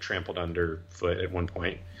discarded and trampled underfoot at one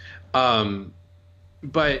point.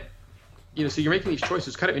 But you know, so you're making these choices.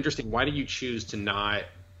 It's kind of interesting. Why do you choose to not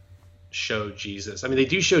show Jesus? I mean, they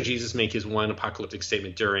do show Jesus make his one apocalyptic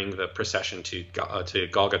statement during the procession to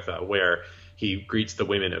Golgotha, where he greets the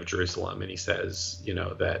women of Jerusalem and he says, you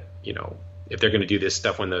know, that, you know, if they're going to do this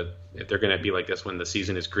stuff if they're going to be like this when the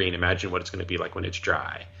season is green, imagine what it's going to be like when it's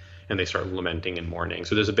dry. And they start lamenting and mourning.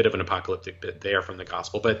 So there's a bit of an apocalyptic bit there from the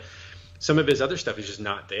gospel, but some of his other stuff is just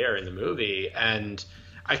not there in the movie. And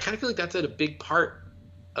I kind of feel like that's a big part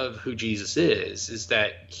of who Jesus is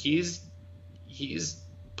that he's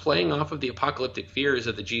playing off of the apocalyptic fears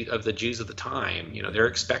of the Jews of the time. They're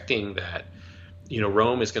expecting that,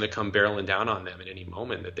 Rome is going to come barreling down on them at any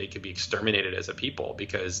moment, that they could be exterminated as a people,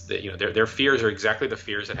 because their fears are exactly the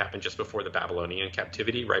fears that happened just before the Babylonian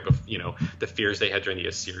captivity, right before, the fears they had during the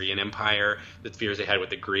Assyrian Empire, the fears they had with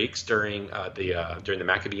the Greeks during the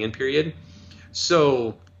Maccabean period.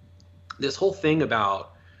 So this whole thing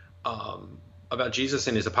about Jesus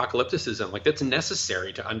and his apocalypticism, like, that's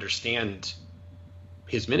necessary to understand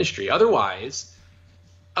his ministry. Otherwise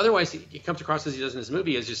he comes across, as he does in this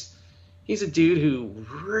movie, as just, he's a dude who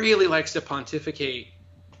really likes to pontificate,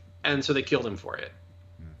 and so they killed him for it.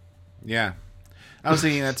 Yeah, I was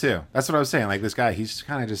thinking that too. That's what I was saying. Like, this guy, he's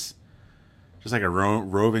kind of just like a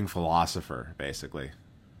roving philosopher, basically.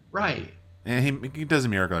 Right. And he does a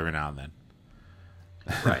miracle every now and then.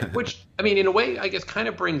 Right. Which, I mean, in a way, I guess, kind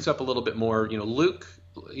of brings up a little bit more. Luke.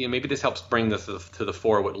 Maybe this helps bring this to the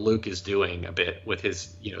fore what Luke is doing a bit with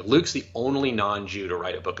his. Luke's the only non-Jew to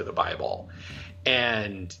write a book of the Bible,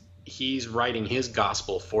 and he's writing his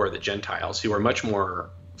gospel for the Gentiles, who are much more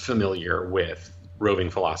familiar with roving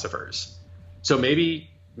philosophers. So maybe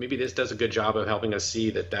this does a good job of helping us see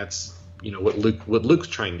that that's what Luke's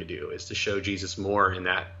trying to do, is to show Jesus more in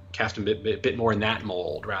that, cast him a bit more in that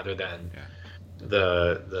mold, rather than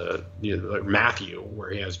the Matthew, where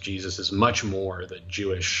he has Jesus as much more the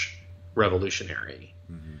Jewish revolutionary.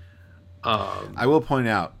 Mm-hmm. I will point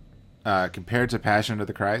out, compared to Passion of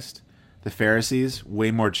the Christ, the Pharisees,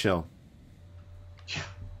 way more chill. Yeah.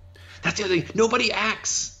 That's the other thing. Nobody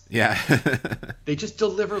acts. Yeah. They just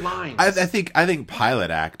deliver lines. I think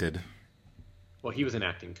Pilate acted. Well, he was an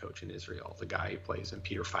acting coach in Israel. The guy who plays in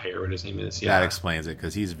Peter Fire, what his name is. Yeah. That explains it,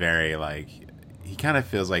 because he's very, like, he kind of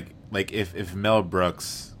feels like if Mel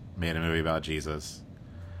Brooks made a movie about Jesus,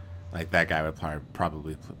 like, that guy would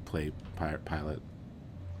probably play Pilate.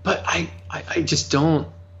 But I just don't.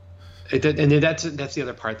 And that's the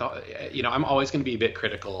other part. I'm always going to be a bit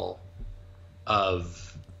critical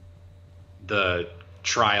of the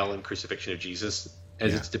trial and crucifixion of Jesus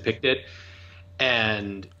as it's depicted,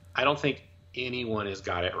 and I don't think anyone has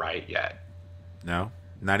got it right yet. No,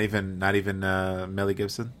 not even Mel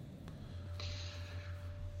Gibson.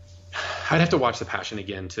 I'd have to watch The Passion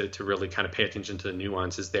again to really kind of pay attention to the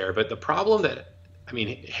nuances there. But the problem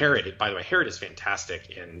Herod, by the way, Herod is fantastic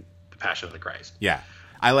in The Passion of the Christ. Yeah.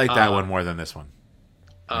 I like that one more than this one.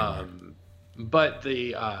 But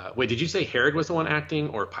wait, did you say Herod was the one acting,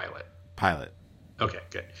 or Pilate? Pilate. Okay,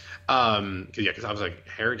 good. Because I was like,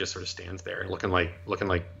 Herod just sort of stands there looking like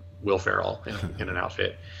Will Ferrell in an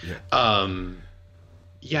outfit.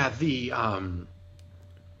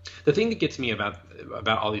 The thing that gets me about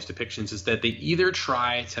all these depictions is that they either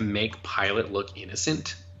try to make Pilate look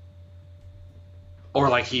innocent, or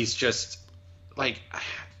like he's just like.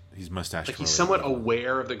 He's mustache. Like, he's somewhat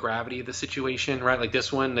aware of the gravity of the situation, right? Like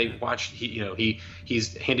this one, they watched.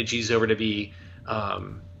 He's handed Jesus over to be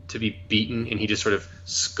beaten, and he just sort of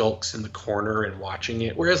skulks in the corner and watching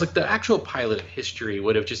it. Whereas, like, the actual Pilate of history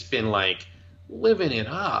would have just been like living it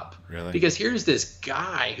up, really? Because here's this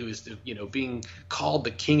guy who's being called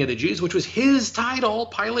the King of the Jews, which was his title.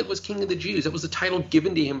 Pilate was King of the Jews. That was the title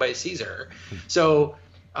given to him by Caesar. So.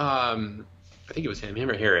 I think it was him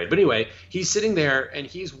or Herod. But anyway, he's sitting there and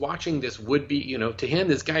he's watching this would-be, to him,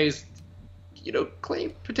 this guy is,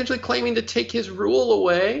 potentially claiming to take his rule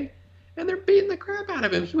away, and they're beating the crap out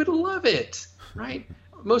of him. He would love it, right?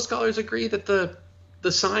 Most scholars agree that the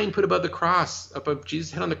sign put above the cross, above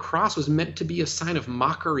Jesus' head on the cross, was meant to be a sign of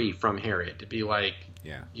mockery from Herod, to be like,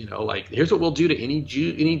 like, here's what we'll do to any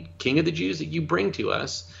Jew, any king of the Jews that you bring to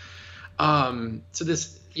us. So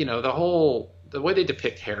this, the way they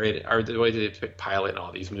depict Herod, or the way they depict Pilate in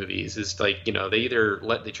all these movies, is like, they either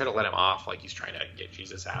they try to let him off like he's trying to get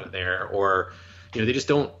Jesus out of there, or they just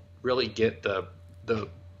don't really get the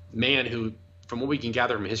man who, from what we can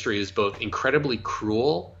gather from history, is both incredibly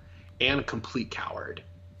cruel and a complete coward.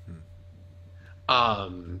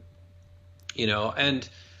 And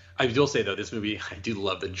I will say, though, this movie, I do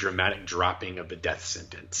love the dramatic dropping of the death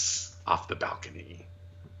sentence off the balcony.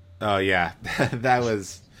 Oh yeah, that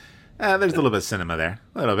was. There's a little bit of cinema there.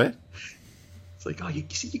 A little bit. It's like, you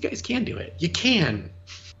see, you guys can do it. You can.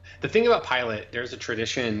 The thing about Pilate, there's a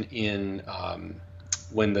tradition in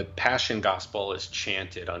when the Passion Gospel is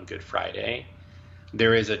chanted on Good Friday,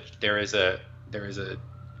 there is a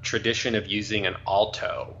tradition of using an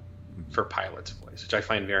alto for Pilate's voice, which I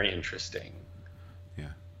find very interesting. Yeah.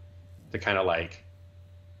 To kind of like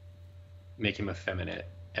make him effeminate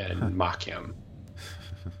and mock him.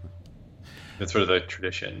 That's sort of the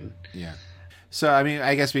tradition. Yeah. So, I mean,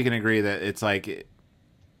 I guess we can agree that it's like,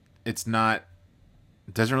 it's not,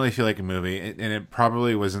 it doesn't really feel like a movie, and it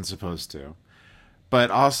probably wasn't supposed to.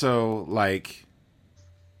 But also, like,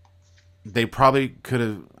 they probably could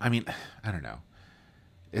have, I mean, I don't know.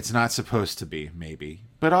 It's not supposed to be, maybe.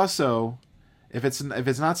 But also, if it's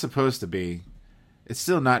not supposed to be, it's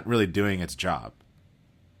still not really doing its job.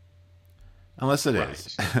 Unless it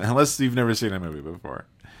is. Unless you've never seen a movie before.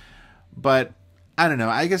 But, I don't know.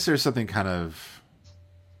 I guess there's something kind of...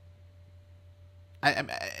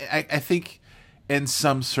 I think in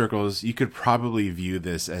some circles, you could probably view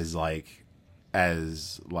this as art.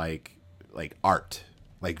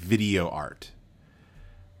 Like video art.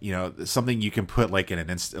 You know, something you can put like in an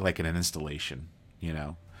installation, you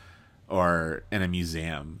know, or in a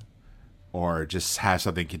museum, or just have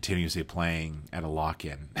something continuously playing at a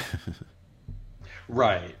lock-in.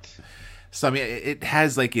 Right. So I mean, it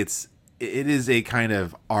has like it is a kind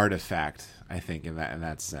of artifact, I think, in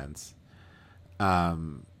that sense.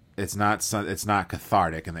 It's not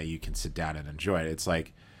cathartic in that you can sit down and enjoy it. It's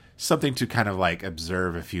like something to kind of like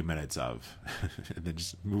observe a few minutes of, and then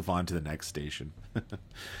just move on to the next station.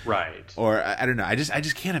 Right. Or I don't know. I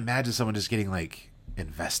just can't imagine someone just getting like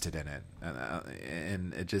invested in it,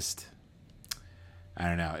 and it just, I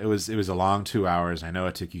don't know. It was a long 2 hours. I know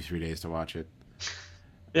it took you 3 days to watch it.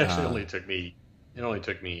 It actually only took me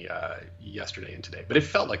yesterday and today, but it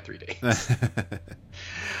felt like 3 days.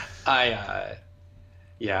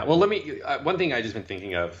 Yeah. Well, let me. One thing I just been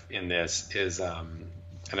thinking of in this is,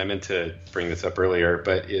 and I meant to bring this up earlier,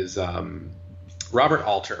 but is Robert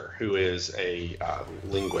Alter, who is a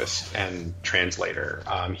linguist and translator.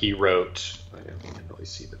 He wrote. I can't really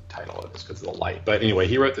see the title of this because of the light, but anyway,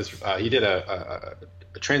 he wrote this. He did a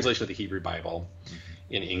translation of the Hebrew Bible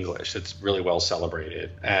in English. It's really well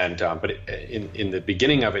celebrated, and but in the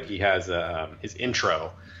beginning of it, he has his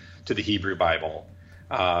intro to the Hebrew Bible,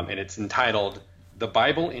 and it's entitled "The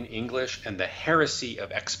Bible in English and the Heresy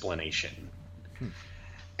of Explanation."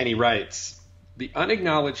 And he writes, "The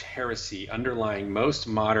unacknowledged heresy underlying most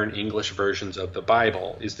modern English versions of the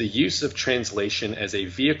Bible is the use of translation as a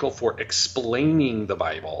vehicle for explaining the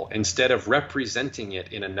Bible instead of representing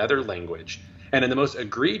it in another language. And in the most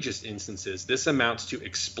egregious instances, this amounts to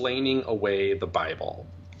explaining away the Bible."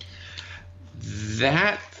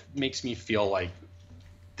 That makes me feel like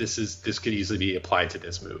this could easily be applied to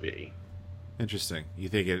this movie. Interesting. You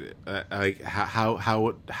think it like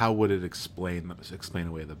how would it explain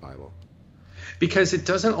away the Bible? Because it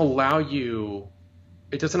doesn't allow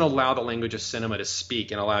the language of cinema to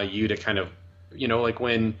speak and allow you to kind of, you know, like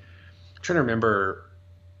when, I'm trying to remember,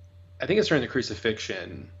 I think it's during the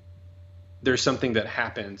crucifixion, there's something that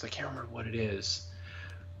happens. I can't remember what it is.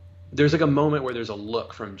 There's like a moment where there's a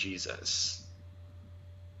look from Jesus,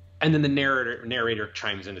 and then the narrator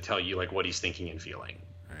chimes in to tell you like what he's thinking and feeling.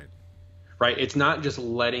 Right. It's not just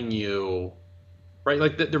letting you, right.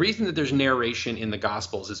 Like the reason that there's narration in the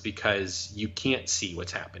Gospels is because you can't see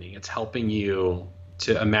what's happening. It's helping you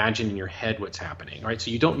to imagine in your head what's happening. Right. So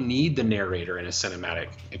you don't need the narrator in a cinematic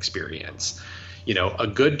experience. You know, a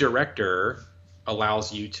good director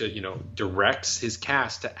allows you to, you know, directs his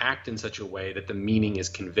cast to act in such a way that the meaning is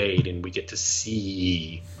conveyed and we get to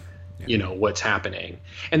see, you know, what's happening.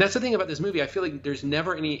 And that's the thing about this movie. I feel like there's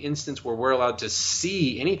never any instance where we're allowed to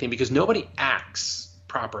see anything because nobody acts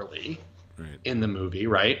properly in the movie,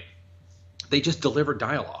 right? They just deliver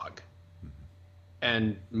dialogue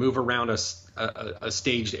and move around a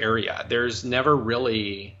staged area. There's never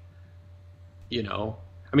really, you know,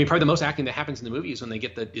 I mean, probably the most acting that happens in the movie is when they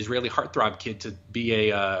get the Israeli heartthrob kid to be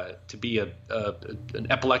an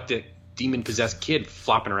epileptic, demon-possessed kid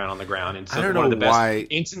flopping around on the ground. And so I don't one know of the best why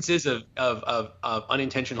instances of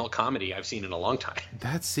unintentional comedy I've seen in a long time.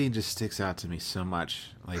 that scene just sticks out to me so much.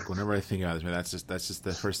 Like whenever I think about this, that's just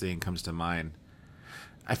the first thing that comes to mind.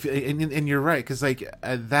 I feel, and you're right, because like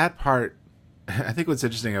that part, I think what's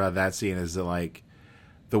interesting about that scene is that like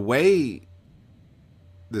the way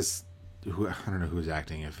this. I don't know who's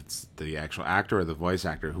acting, if it's the actual actor or the voice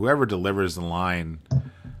actor, whoever delivers the line,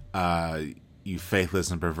 "You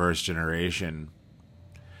faithless and perverse generation."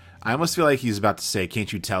 I almost feel like he's about to say,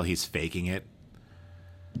 "Can't you tell he's faking it?"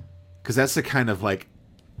 Because that's the kind of like,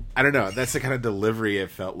 I don't know, that's the kind of delivery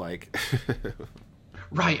it felt like.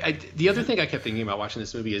 Right. The other thing I kept thinking about watching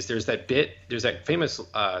this movie is there's a famous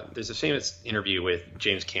interview with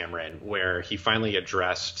James Cameron where he finally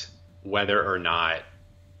addressed whether or not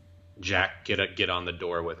Jack get on the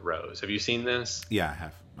door with Rose. Have you seen this? Yeah,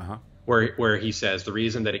 I have. where he says the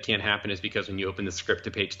reason that it can't happen is because when you open the script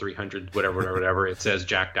to page 300, whatever, it says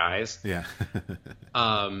Jack dies. Yeah.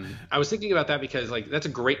 I was thinking about that because like that's a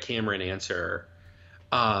great Cameron answer.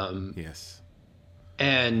 Yes.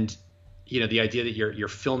 And the idea that you're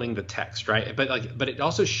filming the text, right? But it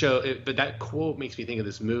also but that quote makes me think of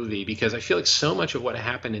this movie because I feel like so much of what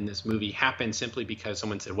happened in this movie happened simply because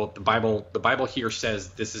someone said, well, the Bible here says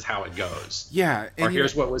this is how it goes. Yeah. Or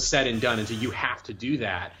here's what was said and done. And so you have to do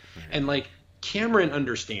that. Right. And like Cameron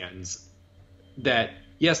understands that,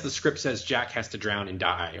 yes, the script says Jack has to drown and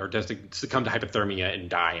die or does to succumb to hypothermia and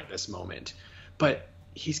die at this moment. But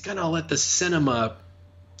he's going to let the cinema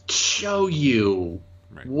show you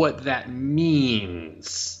what that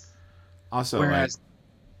means. Also, whereas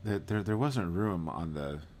there wasn't room on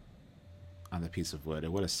the piece of wood.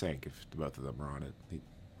 It would have sank if both of them were on it.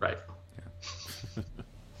 Right. Yeah.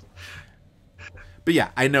 But yeah,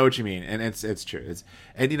 I know what you mean, and it's true.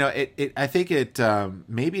 I think it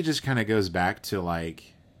maybe just kind of goes back to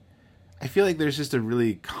like, I feel like there's just a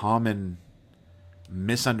really common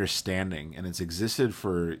misunderstanding, and it's existed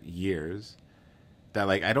for years. That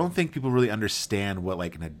like I don't think people really understand what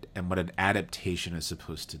like what an adaptation is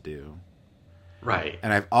supposed to do. Right.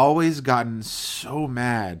 And I've always gotten so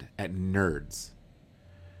mad at nerds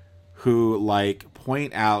who like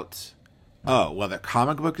point out, oh, well the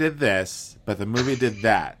comic book did this, but the movie did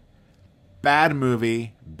that. Bad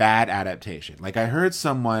movie, bad adaptation. Like I heard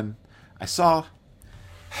someone I saw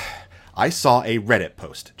a Reddit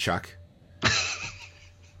post, Chuck.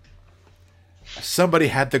 Somebody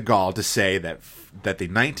had the gall to say that the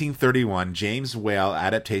 1931 James Whale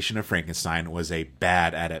adaptation of Frankenstein was a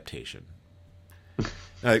bad adaptation.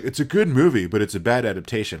 Like, it's a good movie, but it's a bad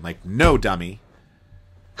adaptation. Like, no, dummy.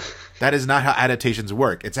 That is not how adaptations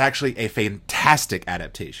work. It's actually a fantastic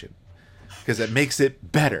adaptation because it makes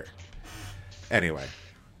it better. Anyway.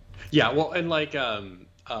 Yeah, well, and like,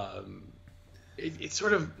 it's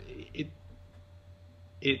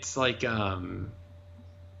like,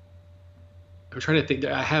 I'm trying to think.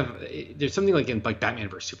 There's something like in like Batman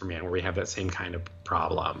vs Superman where we have that same kind of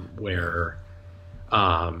problem where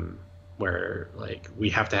like we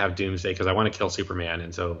have to have Doomsday because I want to kill Superman,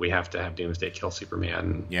 and so we have to have Doomsday kill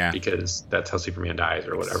Superman, because that's how Superman dies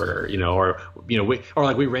or whatever, or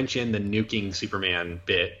like we wrench in the nuking Superman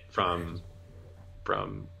bit from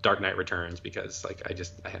Dark Knight Returns because like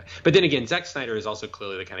but then again, Zack Snyder is also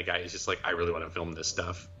clearly the kind of guy who's just like, I really want to film this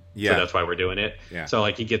stuff. Yeah. So that's why we're doing it. Yeah. So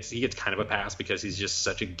like he gets kind of a pass because he's just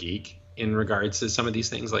such a geek in regards to some of these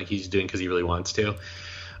things, like he's doing because he really wants to.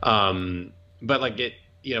 But like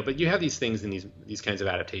but you have these things in these kinds of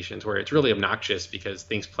adaptations where it's really obnoxious because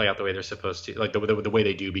things play out the way they're supposed to, like the way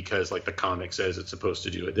they do because like the comic says it's supposed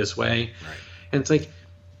to do it this way. Right. And it's like,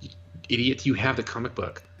 idiot, you have the comic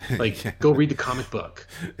book. Like, go read the comic book.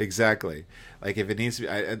 Exactly. Like if it needs to be,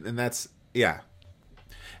 and that's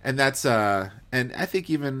And that's and I think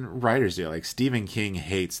even writers do. Like Stephen King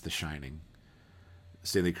hates The Shining.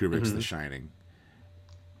 Stanley Kubrick's The Shining.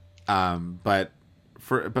 But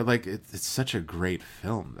like it's such a great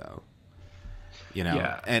film though.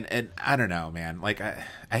 And I don't know, man. Like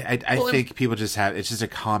I think people just have, it's just a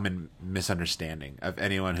common misunderstanding of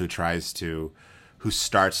anyone who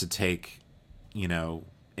starts to take,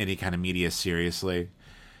 any kind of media seriously.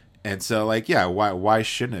 And so like, yeah, why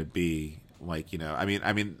shouldn't it be? Like, I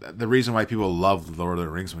mean, the reason why people love the Lord of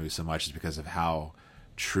the Rings movies so much is because of how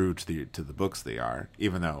true to the books they are,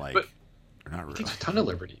 even though like they're not really. He takes a ton of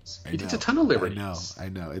liberties. I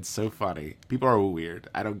know. It's so funny. People are weird.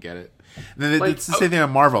 I don't get it. And then it's the same thing with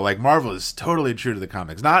Marvel. Like Marvel is totally true to the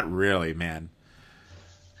comics. Not really, man.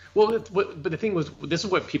 Well, but the thing was, this is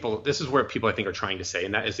where people I think are trying to say,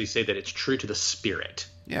 and that is they say that it's true to the spirit.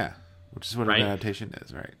 Yeah, which is what an adaptation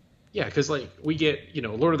is, right? Yeah, because like we get,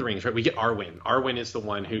 Lord of the Rings, right? We get Arwen. Arwen is the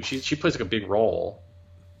one who she plays like a big role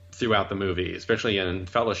throughout the movie, especially in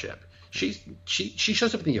Fellowship. She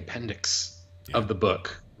shows up in the appendix of the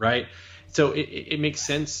book, right? So it makes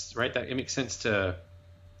sense, right? That it makes sense to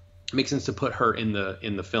put her in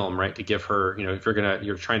the film, right? To give her, if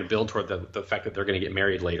you're trying to build toward the fact that they're gonna get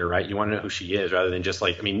married later, right? You want to know who she is rather than just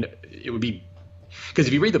like, I mean, it would be, because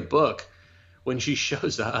if you read the book, when she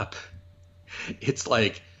shows up, it's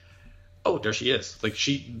like, oh, there she is. Like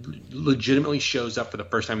she legitimately shows up for the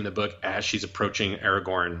first time in the book as she's approaching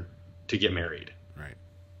Aragorn to get married. Right.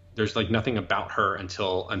 There's like nothing about her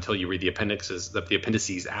until you read the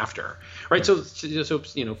appendices after. Right. So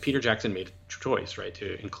Peter Jackson made a choice, right,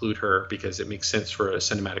 to include her because it makes sense for a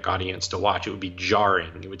cinematic audience to watch. It would be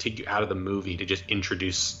jarring. It would take you out of the movie to just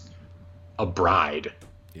introduce a bride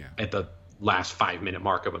at the last 5-minute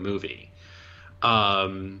mark of a movie.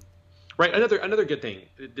 Right. Another good thing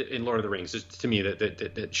in Lord of the Rings, just to me,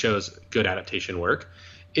 that shows good adaptation work,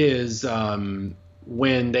 is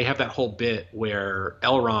when they have that whole bit where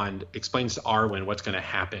Elrond explains to Arwen what's going to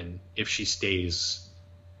happen if she stays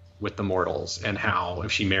with the mortals, and how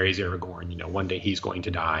if she marries Aragorn, one day he's going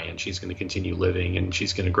to die and she's going to continue living and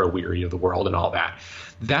she's going to grow weary of the world and all that.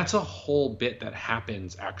 That's a whole bit that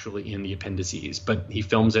happens actually in the appendices, but he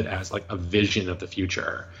films it as like a vision of the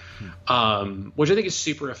future, which I think is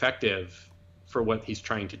super effective for what he's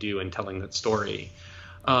trying to do in telling that story.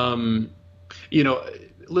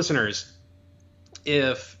 Listeners,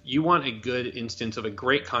 if you want a good instance of a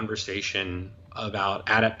great conversation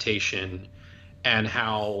about adaptation and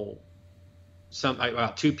how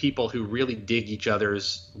about two people who really dig each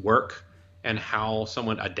other's work and how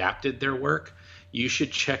someone adapted their work, you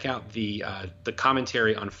should check out the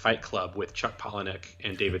commentary on Fight Club with Chuck Palahniuk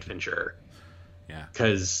and David Fincher. Yeah,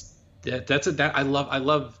 because I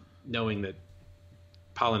love knowing that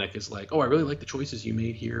Palahniuk is like, I really like the choices you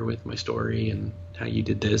made here with my story and how you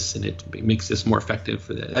did this, and it makes this more effective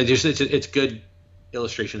for that. It's good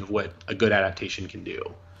illustration of what a good adaptation can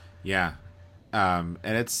do. Yeah. And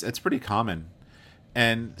it's pretty common.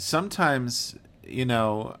 And sometimes,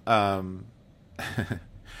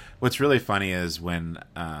 what's really funny is when,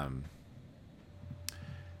 I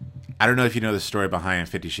don't know if you know the story behind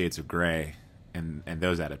 50 Shades of Grey and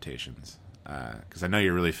those adaptations. Cause I know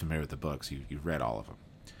you're really familiar with the books. You've read all of them.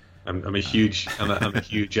 I'm a huge, what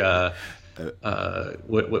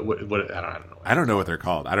I don't know what they're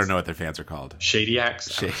called. I don't know what their fans are called. Shadyacs?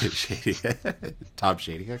 Shady. Tom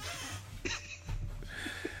Shadyac?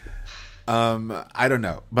 I don't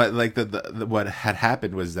know, but like the what had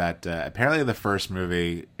happened was that apparently the first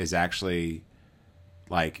movie is actually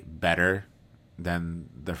like better than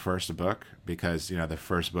the first book, because the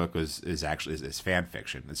first book is fan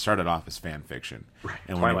fiction. It started off as fan fiction, right?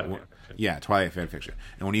 And Twilight fan fiction. Yeah, Twilight fan fiction.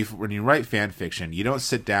 And when you write fan fiction, you don't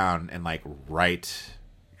sit down and like write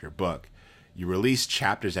your book. You release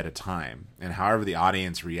chapters at a time, and however the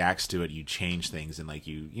audience reacts to it, you change things, and like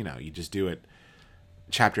you just do it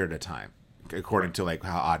chapter at a time according to like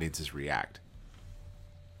how audiences react.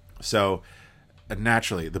 So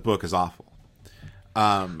naturally the book is awful,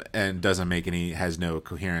 and has no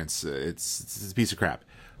coherence. It's a piece of crap.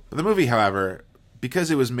 But the movie, however,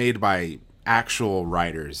 because it was made by actual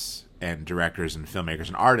writers and directors and filmmakers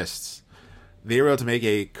and artists, they were able to make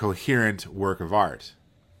a coherent work of art.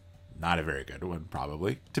 Not a very good one,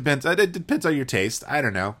 probably. It depends on your taste. I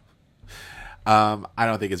don't know. I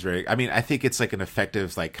don't think it's very. I mean, I think it's like an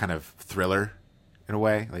effective, like kind of thriller, in a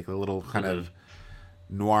way, like a little kind of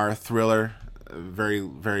noir thriller, very,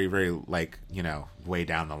 very, very like way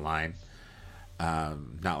down the line.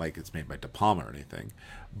 Not like it's made by De Palma or anything,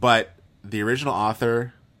 but the original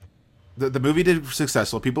author, the movie did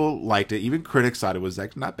successful. People liked it. Even critics thought it was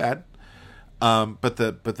like not bad. But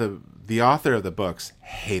the author of the books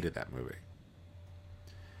hated that movie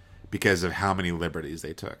because of how many liberties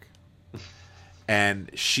they took. And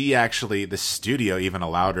the studio even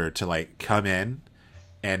allowed her to like come in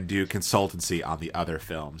and do consultancy on the other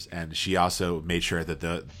films. And she also made sure that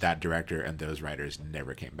that director and those writers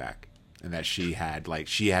never came back, and that she had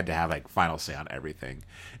to have like final say on everything.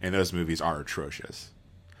 And those movies are atrocious.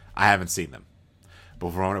 I haven't seen them,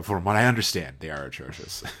 but from what I understand, they are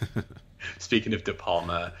atrocious. Speaking of De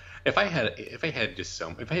Palma, if I had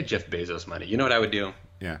Jeff Bezos money, you know what I would do?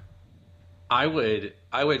 Yeah. I would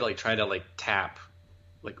like try to like tap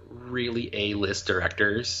like really A-list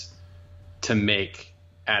directors to make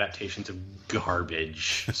adaptations of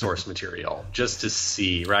garbage source material just to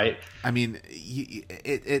see, right? I mean,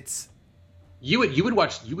 it's you would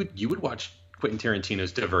watch Quentin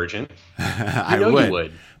Tarantino's Divergent. You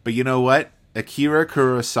would. But you know what? Akira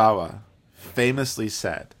Kurosawa famously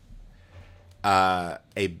said,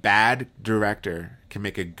 a bad director can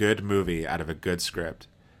make a good movie out of a good script,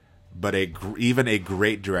 but even a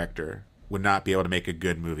great director would not be able to make a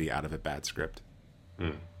good movie out of a bad script.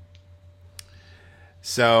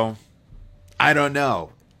 So, I don't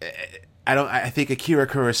know. I think Akira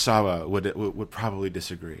Kurosawa would probably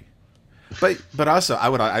disagree. But also, I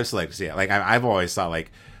would also like to see it. Like I've always thought,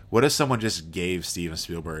 like, what if someone just gave Steven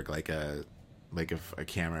Spielberg like a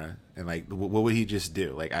camera, and like what would he just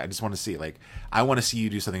do? Like I just want to see, like I want to see you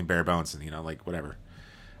do something bare bones, and like whatever.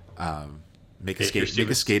 Make a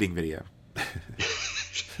skating video.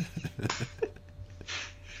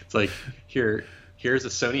 It's like here's a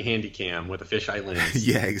Sony Handycam with a fisheye lens.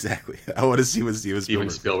 Yeah, exactly. I want to see what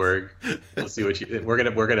Steven Spielberg. Let's see what you. We're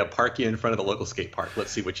gonna park you in front of the local skate park.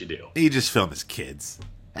 Let's see what you do. You just film his kids.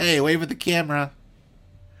 Hey, wave at the camera.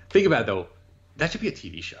 Think about it, though. That should be a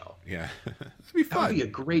TV show. Yeah, it'd be That fun. would be a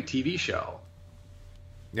great TV show.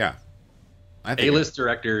 Yeah, I think A-list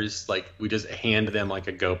directors, like, we just hand them like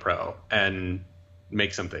a GoPro and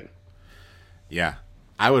make something. Yeah,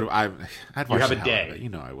 I'd watch have the a hell day. out of it. You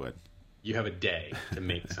know I would. You have a day to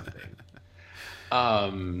make something.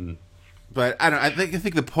 But I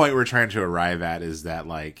think the point we're trying to arrive at is that,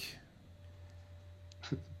 like,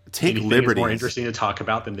 take Anything is liberties. more interesting to talk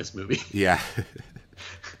about than this movie. Yeah.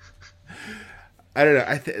 I don't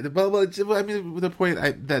know. Well, I mean, the point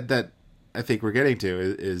that I think we're getting to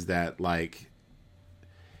is that, like,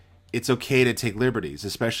 it's okay to take liberties,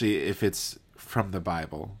 especially if it's from the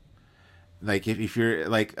Bible. Like, if you're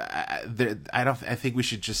like, I think we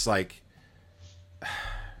should just, like,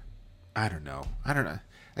 I don't know.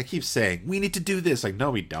 I keep saying we need to do this. Like, no,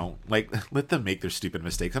 we don't. Like, let them make their stupid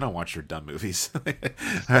mistakes. I don't watch their dumb movies.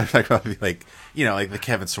 I'd probably be like, you know, like the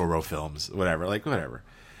Kevin Sorbo films, whatever. Like, whatever.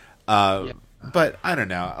 But I don't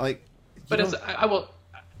know. Like, But I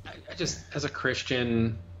just as a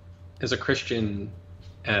Christian,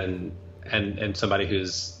 and somebody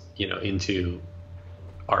who's, you know, into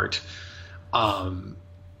art,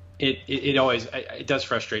 it always it does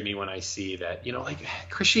frustrate me when I see that, you know, like,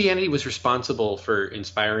 Christianity was responsible for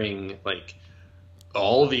inspiring, like,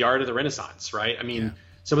 all of the art of the Renaissance, right? I mean,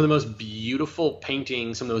 some of the most beautiful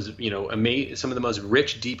paintings, some of those, you know, some of the most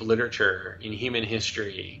rich, deep literature in human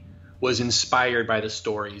history was inspired by the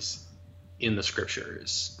stories in the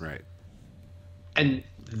scriptures. right. And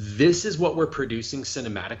this is what we're producing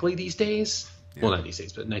cinematically these days. Yeah. Well, not these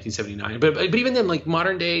days, but 1979. But even then, like,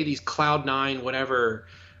 modern day, these Cloud9, whatever,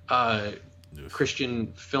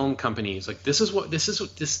 Christian film companies, like, this is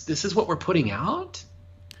what we're putting out.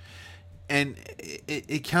 And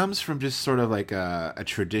it comes from just sort of like a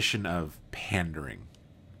tradition of pandering,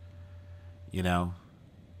 you know,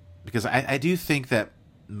 because I do think that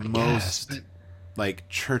most like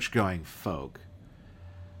church-going folk,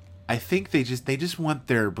 I think they just want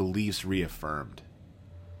their beliefs reaffirmed,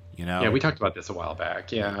 you know. Yeah, we talked about this a while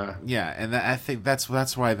back. Yeah, and I think that's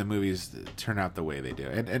why the movies turn out the way they do.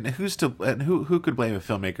 And who could blame a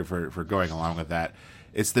filmmaker for going along with that?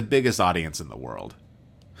 It's the biggest audience in the world.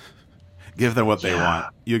 Give them what they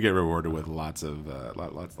want. You get rewarded with lots of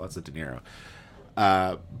De Niro.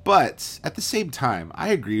 But at the same time, I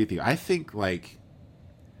agree with you. I think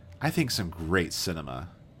some great cinema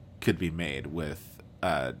could be made with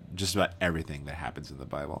just about everything that happens in the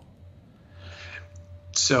Bible.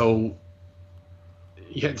 So,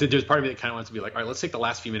 yeah, there's part of me that kind of wants to be like, all right, let's take the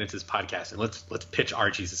last few minutes of this podcast and let's pitch our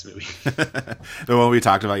Jesus movie. The one we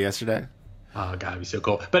talked about yesterday. Oh God, it'd be so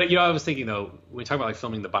cool. But, you know, I was thinking, though, when we talk about, like,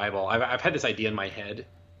 filming the Bible, I've had this idea in my head.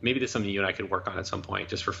 Maybe this is something you and I could work on at some point,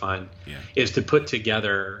 just for fun. Yeah. Is to put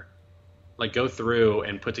together, like, go through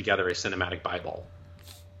and put together a cinematic Bible.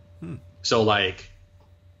 So, like,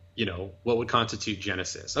 you know, what would constitute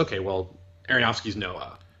Genesis? Okay, well, Aronofsky's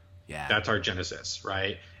Noah. Yeah. That's our Genesis,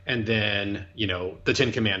 right? And then, you know, the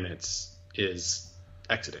Ten Commandments is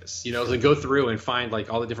Exodus. You know, so go through and find,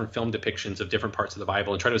 like, all the different film depictions of different parts of the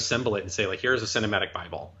Bible and try to assemble it and say, like, here's a cinematic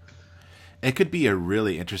Bible. It could be a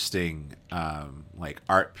really interesting like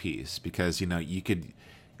art piece, because, you know, it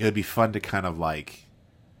would be fun to kind of like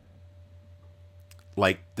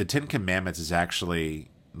the Ten Commandments is actually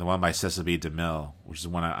the one by Cecil B. DeMille, which is the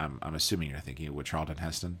one I'm assuming you're thinking of, with Charlton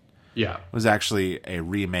Heston. Yeah. Was actually a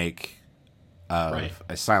remake of Right.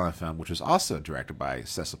 a silent film, which was also directed by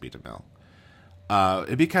Cecil B. DeMille.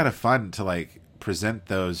 It'd be kind of fun to, like, present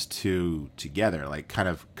those two together, like, kind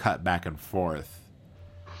of cut back and forth.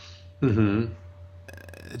 Mm-hmm.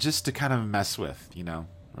 Just to kind of mess with, you know,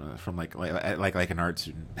 from like an art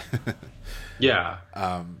student. Yeah.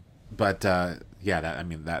 But yeah,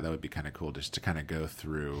 that would be kind of cool, just to kind of go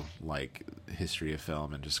through, like, history of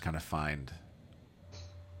film and just kind of find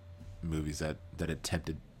movies that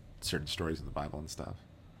attempted certain stories in the Bible and stuff.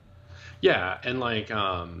 Yeah, and, like,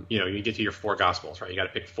 you know, you get to your 4 Gospels, right? You got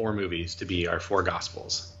to pick 4 movies to be our 4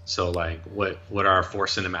 Gospels. So, like, what are our 4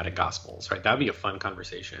 cinematic Gospels, right? That would be a fun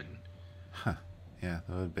conversation. Huh. Yeah,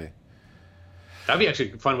 that would be. That'd be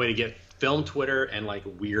actually a fun way to get film Twitter and, like,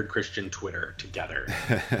 weird Christian Twitter together.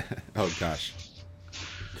 Oh gosh.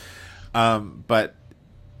 But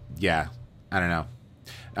yeah, I don't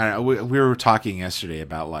know. We were talking yesterday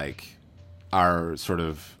about, like, our sort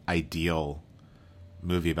of ideal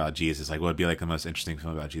movie about Jesus, like what would be, like, the most interesting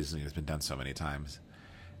film about Jesus. It's been done so many times,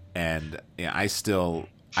 and yeah,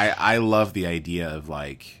 I love the idea of,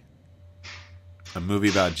 like, a movie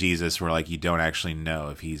about Jesus where, like, you don't actually know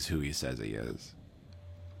if he's who he says he is.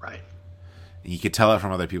 Right. You could tell it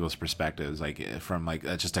from other people's perspectives, like from like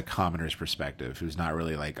just a commoner's perspective, who's not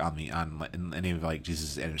really like in any of like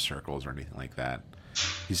Jesus' inner circles or anything like that.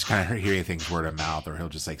 He's kind of hearing things word of mouth, or he'll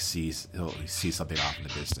just like see something off in the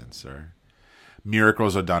distance, or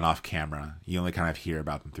miracles are done off camera. You only kind of hear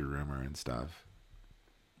about them through rumor and stuff.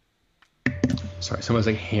 Sorry, someone's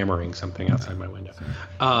like hammering something outside my window.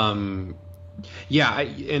 Yeah,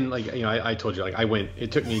 I told you, like,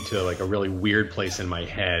 it took me to like a really weird place in my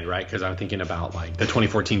head, right? Because I'm thinking about like the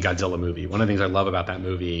 2014 Godzilla movie. One of the things I love about that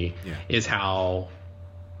movie is how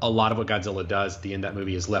a lot of what Godzilla does at the end of that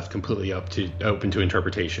movie is left completely open to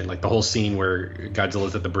interpretation. Like the whole scene where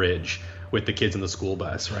Godzilla's at the bridge with the kids in the school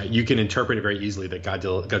bus, right? You can interpret it very easily that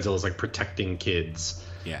Godzilla's like protecting kids.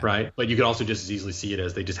 Yeah. Right. But you could also just as easily see it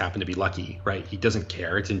as they just happen to be lucky. Right. He doesn't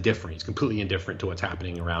care. It's indifferent. He's completely indifferent to what's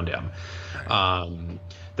happening around him. Right.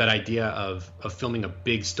 That idea of filming a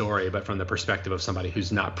big story, but from the perspective of somebody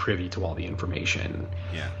who's not privy to all the information.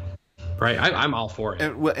 Yeah. Right. I'm all for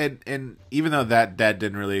it. And even though that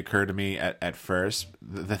didn't really occur to me at first,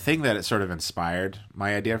 the thing that it sort of inspired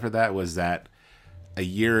my idea for that was that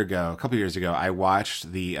a couple years ago, I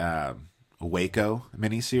watched the Waco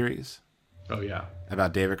miniseries. Oh, yeah.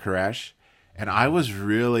 About David Koresh. And I was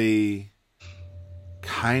really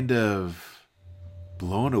kind of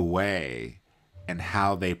blown away in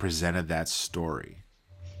how they presented that story.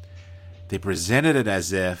 They presented it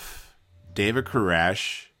as if David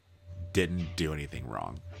Koresh didn't do anything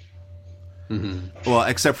wrong. Mm-hmm. Well,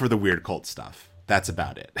 except for the weird cult stuff. That's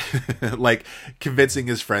about it. Like convincing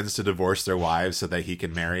his friends to divorce their wives so that he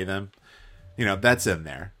can marry them. That's in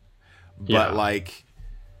there. But like...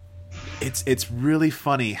 It's really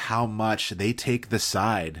funny how much they take the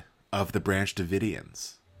side of the Branch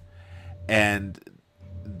Davidians, and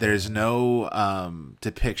there's no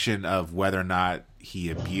depiction of whether or not he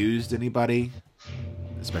abused anybody,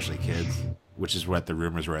 especially kids, which is what the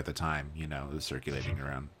rumors were at the time. It was circulating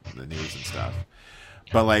around the news and stuff.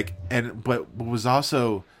 But but what was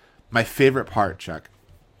also my favorite part, Chuck,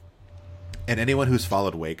 and anyone who's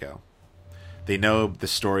followed Waco, they know the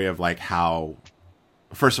story of like how.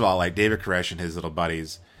 First of all, like David Koresh and his little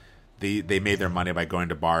buddies, they made their money by going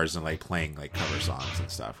to bars and like playing like cover songs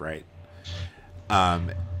and stuff, right?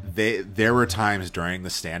 There were times during the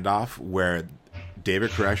standoff where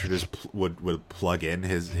David Koresh would plug in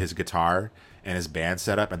his guitar and his band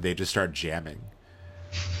setup, and they just start jamming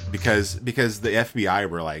because the FBI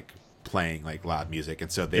were like playing like loud music,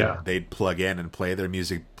 and so they'd plug in and play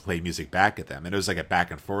music back at them, and it was like a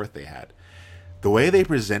back and forth they had. The way they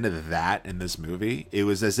presented that in this movie, it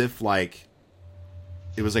was as if like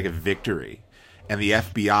it was like a victory, and the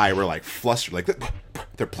FBI were like flustered, like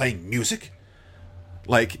they're playing music.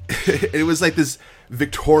 Like it was like this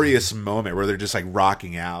victorious moment where they're just like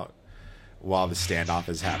rocking out while the standoff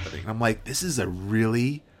is happening. I'm like, this is a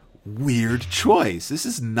really weird choice. This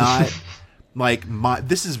is not like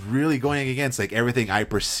this is really going against like everything I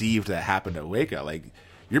perceived that happened at Waco. Like.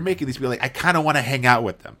 You're making these people like I kind of want to hang out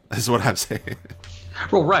with them. Is what I'm saying.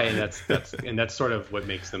 Well, right, and that's sort of what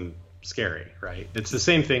makes them scary, right? It's the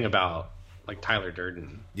same thing about like Tyler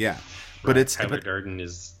Durden. Yeah, but Tyler Durden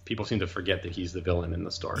is people seem to forget that he's the villain in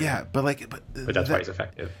the story. Yeah, but that's why he's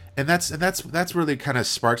effective. And that's really kind of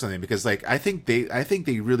sparked something because like I think the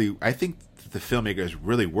filmmakers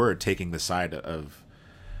really were taking the side of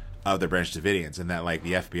the Branch Davidians, and that like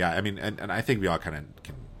the FBI. I mean, and I think we all kind of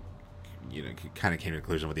can. Kind of came to the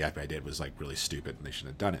conclusion what the FBI did was like really stupid and they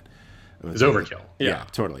shouldn't have done it. It was overkill. Yeah,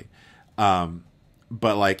 totally.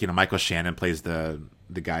 But like Michael Shannon plays the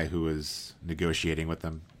guy who was negotiating with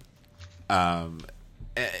them.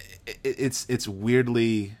 It's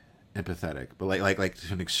weirdly empathetic, but like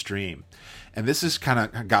to an extreme. And this is kind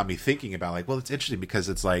of got me thinking about like, well, it's interesting because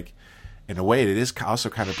it's like, in a way, it is also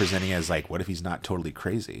kind of presenting as like, what if he's not totally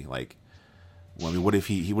crazy? Like. Well, I mean, what if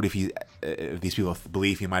these people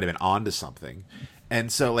believe he might have been onto something? And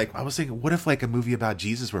so, like, I was thinking, what if like a movie about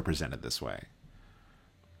Jesus were presented this way?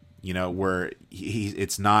 Where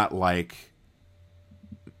it's not like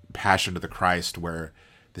Passion of the Christ, where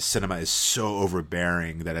the cinema is so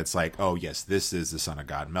overbearing that it's like, oh yes, this is the Son of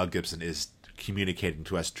God. Mel Gibson is communicating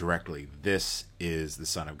to us directly. This is the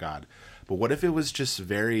Son of God. But what if it was just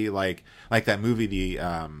very like that movie, The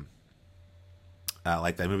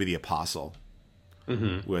Apostle.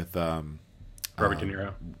 Mm-hmm. With Robert De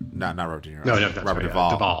Niro. Not Robert De Niro. No, that's Robert right,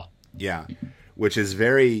 Duvall. Duvall. Yeah, which is a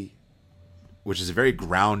very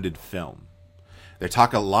grounded film. They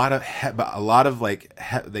talk they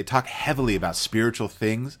talk heavily about spiritual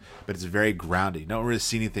things, but it's very grounded. You don't really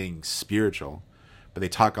see anything spiritual, but they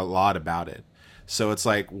talk a lot about it. So it's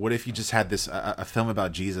like, what if you just had this a film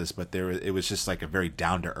about Jesus, but it was just like a very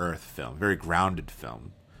down to earth film, very grounded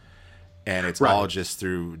film, and it's all just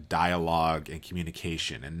through dialogue and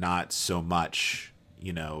communication, and not so much,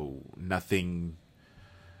 nothing,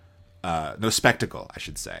 no spectacle, I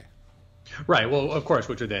should say. Right. Well, of course,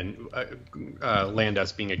 which would then land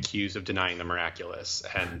us being accused of denying the miraculous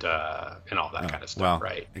and all that kind of stuff. Well,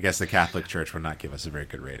 right. I guess the Catholic Church would not give us a very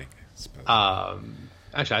good rating, I suppose.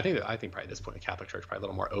 Actually, I think probably at this point the Catholic Church is probably a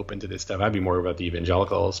little more open to this stuff. I'd be more about the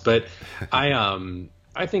evangelicals, but I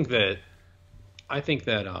think that I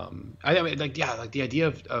mean, like the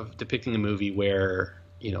idea of depicting a movie where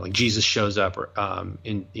like Jesus shows up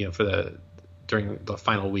during the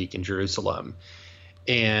final week in Jerusalem,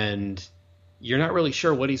 and you're not really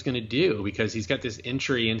sure what he's going to do, because he's got this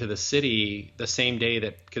entry into the city the same day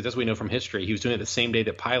because as we know from history, he was doing it the same day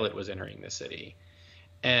that Pilate was entering the city.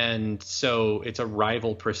 And so it's a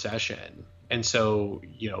rival procession. And so,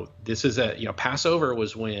 this is Passover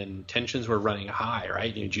was when tensions were running high,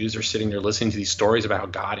 right? Jews are sitting there listening to these stories about how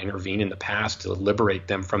God intervened in the past to liberate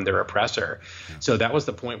them from their oppressor. Yeah. So that was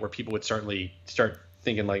the point where people would start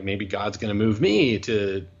thinking like, maybe God's going to move me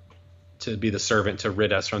to be the servant to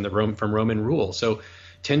rid us from Roman rule. So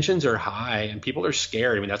tensions are high and people are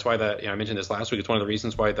scared. I mean, that's why I mentioned this last week. It's one of the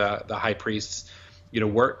reasons why the high priests,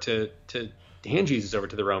 worked to hand Jesus over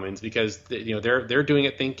to the Romans, because they're doing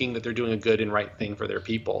it thinking that they're doing a good and right thing for their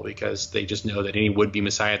people, because they just know that any would-be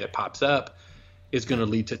Messiah that pops up is going to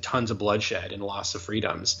lead to tons of bloodshed and loss of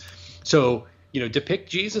freedoms. So, depict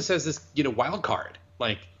Jesus as this, wild card.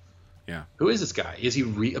 Like, yeah, who is this guy? Is he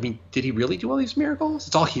did he really do all these miracles?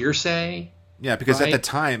 It's all hearsay. Yeah, because at the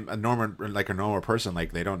time, a normal person,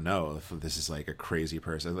 like, they don't know if this is like a crazy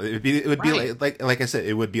person. It would be like I said,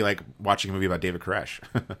 it would be like watching a movie about David Koresh.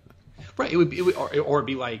 Right. It would or it'd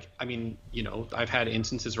be like, I mean, I've had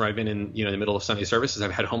instances where I've been in, the middle of Sunday services.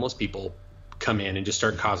 I've had homeless people come in and just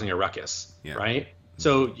start causing a ruckus. Yeah. Right.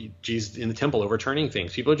 So Jesus in the temple overturning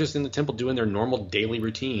things. People are just in the temple doing their normal daily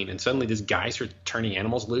routine. And suddenly this guy starts turning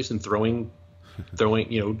animals loose and throwing,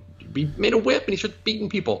 he made a whip and he starts beating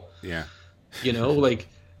people. Yeah. Like,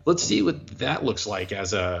 let's see what that looks like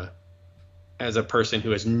as a person who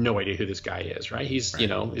has no idea who this guy is. Right. He's, right.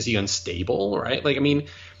 Is he unstable? Right. Like, I mean,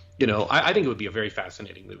 I think it would be a very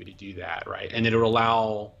fascinating movie to do that, right? And it would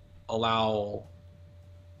allow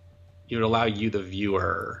you, the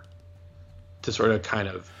viewer, to sort of kind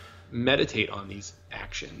of meditate on these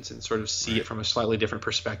actions and sort of see it from a slightly different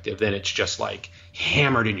perspective than it's just like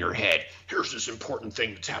hammered in your head. Here's this important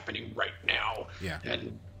thing that's happening right now. Yeah.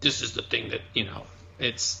 And this is the thing that,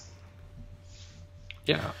 it's,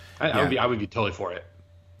 I would be totally for it.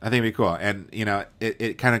 I think it'd be cool. And,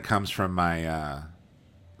 it kind of comes from my,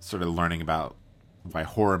 sort of learning about why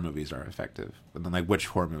horror movies are effective, and then like which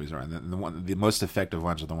horror movies are, and the most effective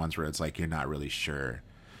ones are the ones where it's like you're not really sure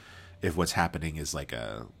if what's happening is like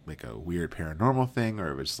a weird paranormal thing,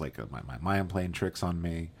 or if it's like my mind playing tricks on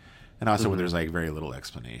me, and also when there's like very little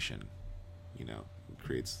explanation, it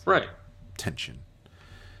creates tension,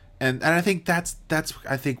 and I think that's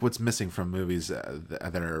I think what's missing from movies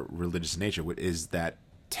that are religious in nature is that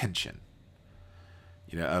tension.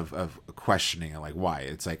 Of questioning and like why.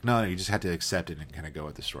 It's like, no, you just have to accept it and kind of go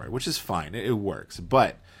with the story, which is fine. It works.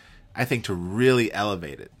 But I think to really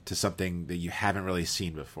elevate it to something that you haven't really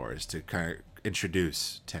seen before is to kind of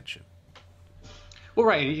introduce tension. Well,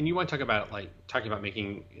 right. And you want to talk about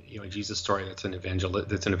making, a Jesus story that's an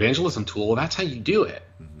evangelism tool. Well, that's how you do it.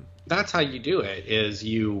 Mm-hmm. That's how you do it is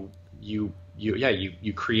you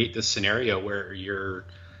create this scenario where you're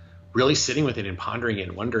really sitting with it and pondering it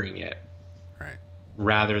and wondering it. Right.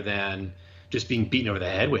 Rather than just being beaten over the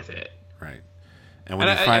head with it. Right. And when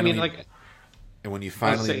you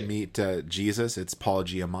finally meet Jesus, it's Paul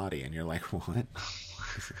Giamatti, and you're like, what?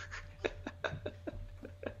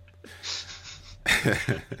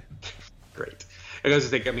 Great. I was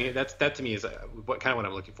just thinking, that to me is what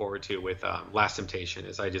I'm looking forward to with Last Temptation.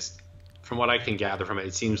 Is from what I can gather from it,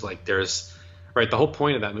 it seems like there's the whole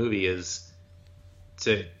point of that movie is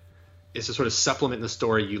to sort of supplement the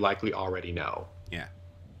story you likely already know. Yeah.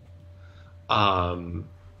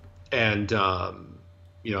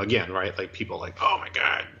 Again, right? Like people like, oh my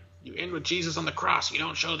God, you end with Jesus on the cross. You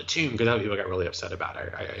don't show the tomb, because other people got really upset about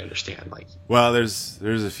it. I understand. Like, well, there's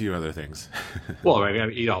a few other things. Well, I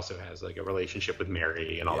mean, he also has like a relationship with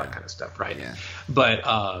Mary and all that kind of stuff, right? Yeah. But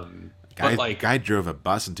guy drove a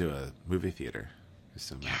bus into a movie theater. He's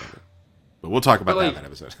so mad at it. But we'll talk about that in that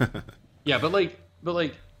episode. Yeah, but I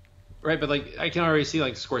can already see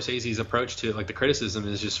like Scorsese's approach to like the criticism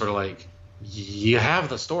is just sort of like, you have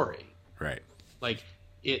the story, right? Like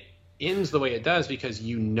it ends the way it does because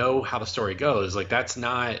you know how the story goes. Like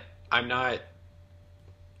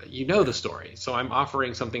you know the story. So I'm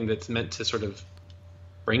offering something that's meant to sort of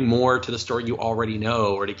bring more to the story you already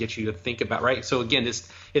know, or to get you to think about, right? So again,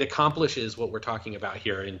 it accomplishes what we're talking about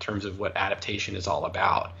here in terms of what adaptation is all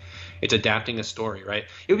about. It's adapting a story, right?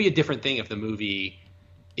 It would be a different thing if the movie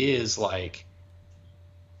is like,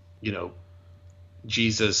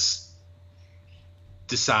 Jesus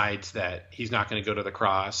decides that he's not going to go to the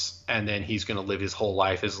cross, and then he's going to live his whole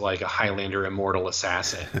life as like a Highlander immortal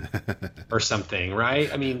assassin or something,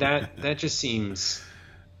 right? I mean, that just seems...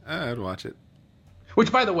 I'd watch it. Which,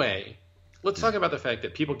 by the way, let's talk about the fact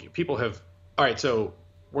that people have... All right, so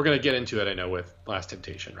we're going to get into it, I know, with Last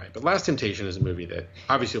Temptation, right? But Last Temptation is a movie that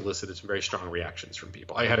obviously elicited some very strong reactions from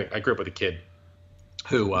people. I grew up with a kid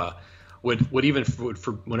who would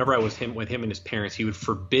whenever I was with him and his parents, he would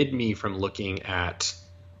forbid me from looking at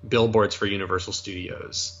billboards for Universal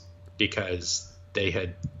Studios because they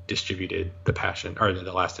had distributed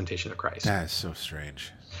the Last Temptation of Christ. That is so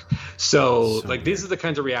strange. So these are the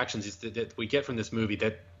kinds of reactions that we get from this movie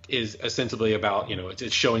that is ostensibly about,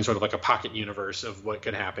 it's showing sort of like a pocket universe of what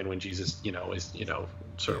could happen when Jesus, is,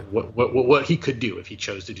 sort of what he could do if he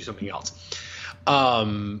chose to do something else.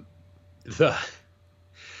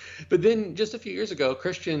 But then just a few years ago,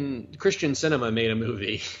 Christian Cinema made a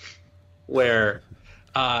movie where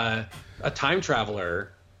a time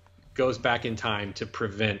traveler goes back in time to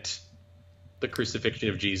prevent the crucifixion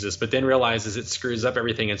of Jesus, but then realizes it screws up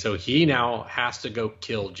everything, and so he now has to go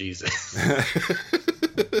kill Jesus.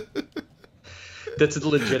 That's a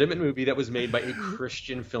legitimate movie that was made by a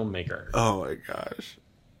Christian filmmaker. Oh my gosh.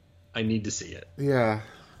 I need to see it. Yeah.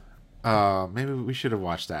 Maybe we should have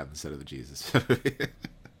watched that instead of the Jesus movie.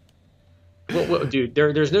 Well, dude,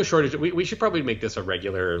 there's no shortage. We should probably make this a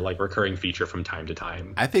regular, like, recurring feature from time to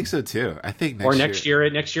time. I think so too. I think next year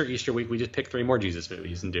Easter week, we just pick 3 more Jesus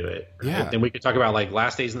movies and do it. Right? Yeah. Then we could talk about like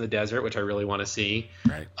Last Days in the Desert, which I really want to see.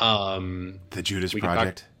 Right. The Judas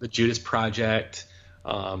Project. The Judas Project.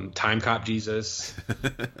 Time Cop Jesus.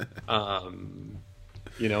 And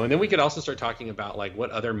then we could also start talking about like what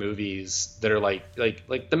other movies that are like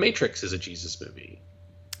The Matrix is a Jesus movie.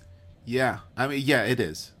 Yeah. I mean, yeah, it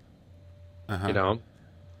is. Uh-huh. We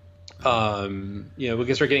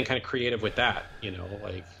can start getting kind of creative with that,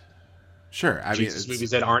 like sure. I Jesus mean, movies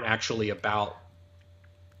that aren't actually about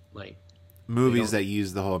like movies that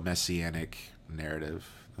use the whole messianic narrative,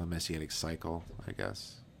 the messianic cycle, I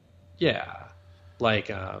guess. Yeah. Like,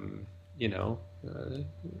 Man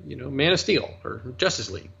of Steel or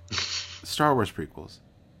Justice League. Star Wars prequels.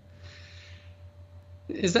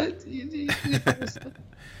 Is that...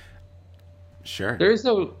 Sure. There is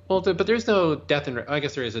no... Well, but there's no death and... I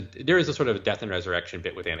guess there is a sort of death and resurrection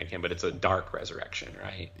bit with Anakin, but it's a dark resurrection,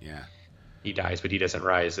 right? Yeah. He dies, but he doesn't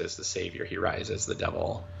rise as the savior. He rises as the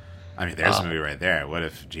devil. I mean, there's a movie right there. What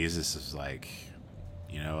if Jesus is like,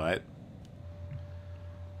 you know what?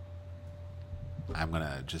 I'm going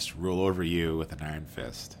to just rule over you with an iron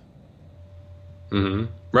fist.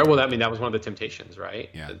 Mm-hmm. Right. Well, that was one of the temptations, right?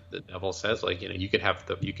 Yeah. The devil says, like, you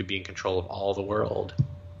could be in control of all the world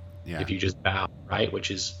if you just bow, right?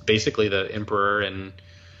 Which is basically the emperor and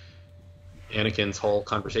Anakin's whole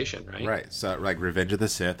conversation, right? Right. So, like, Revenge of the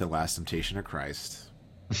Sith and Last Temptation of Christ.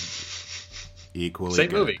 Equally Same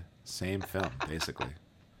good. movie. Same film, basically.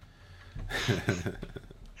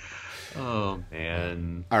 Oh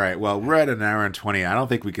man! All right. Well, we're at an hour and 20. I don't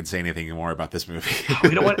think we can say anything more about this movie. we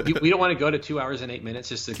don't want to go to 2 hours and 8 minutes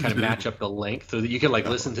just to kind of match up the length, so that you can like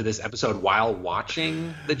listen to this episode while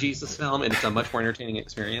watching the Jesus film, and it's a much more entertaining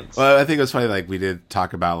experience. Well, I think it was funny. Like we did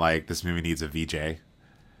talk about like this movie needs a VJ.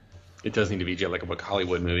 It does need a VJ, like a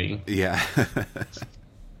Hollywood movie. Yeah.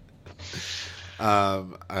 I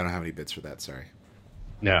don't have any bits for that. Sorry.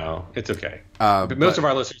 No, it's okay. But most of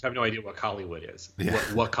our listeners have no idea what Hollywood is. Yeah.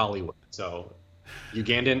 What Hollywood? So,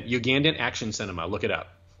 Ugandan action cinema. Look it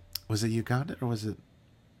up. Was it Uganda or was it?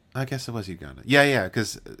 I guess it was Uganda. Yeah.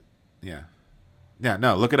 Because, yeah.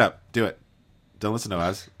 No, look it up. Do it. Don't listen to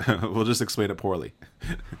us. We'll just explain it poorly.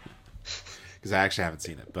 Because I actually haven't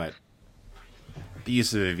seen it, but the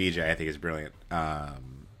use of a VJ I think is brilliant.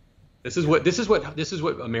 This is what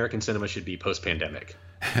American cinema should be post pandemic.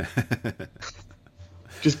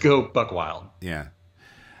 Just go buck wild. Yeah.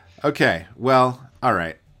 Okay. Well, all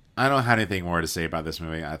right. I don't have anything more to say about this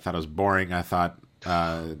movie. I thought it was boring. I thought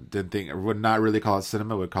would not really call it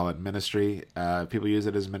cinema. Would call it ministry. People use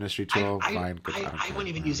it as a ministry tool. I wouldn't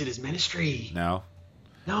even use it as ministry. No.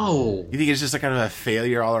 No. You think it's just a kind of a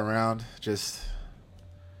failure all around? Just.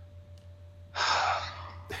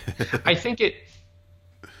 I think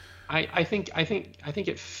I think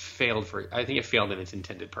it failed in its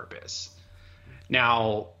intended purpose.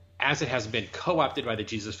 Now, as it has been co-opted by the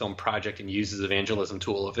Jesus Film Project and used as an evangelism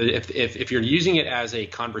tool, if you're using it as a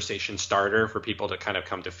conversation starter for people to kind of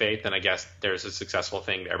come to faith, then I guess there's a successful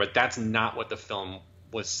thing there. But that's not what the film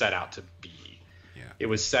was set out to be. Yeah. It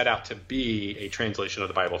was set out to be a translation of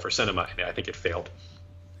the Bible for cinema, and I think it failed.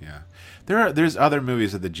 Yeah. There's other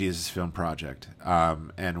movies of the Jesus Film Project,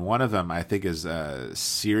 and one of them I think is a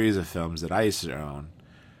series of films that I used to own,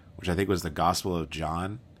 which I think was the Gospel of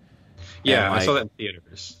John. Yeah, and, like, I saw that in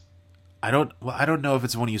theaters. I don't know if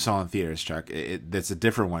it's one you saw in theaters, Chuck. It's a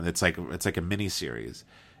different one. It's like a mini series,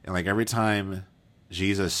 and like every time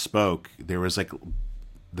Jesus spoke, there was like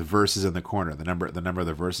the verses in the corner, the number of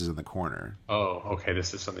the verses in the corner. Oh, okay,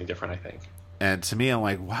 this is something different, I think. And to me, I'm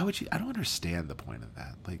like, why would you? I don't understand the point of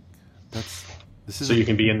that. Like, this is so you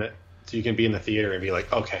can be in the theater and be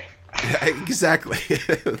like, okay, exactly.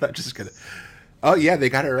 I'm just gonna. Oh yeah, they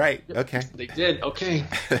got it right. Okay, they did. Okay,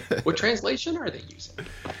 what translation are they using?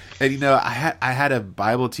 And you know, I had a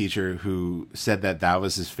Bible teacher who said that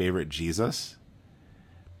was his favorite Jesus.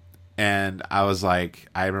 And I was like,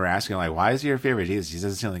 I remember asking him, like, why is he your favorite Jesus? He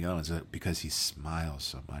doesn't seem like the other ones. Like, because he smiles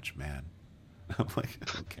so much, man. I'm like,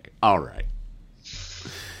 okay, all right,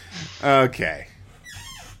 okay.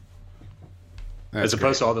 As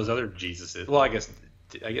opposed to all those other Jesuses. Well, I guess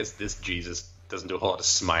this Jesus doesn't do a whole lot of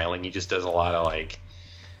smiling. He just does a lot of like,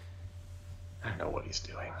 I don't know what he's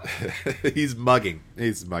doing. He's mugging.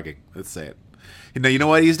 Let's say it. You know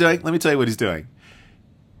what he's doing? Let me tell you what he's doing.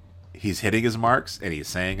 He's hitting his marks and he's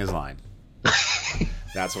saying his line.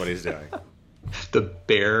 That's what he's doing. The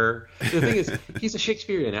thing is, he's a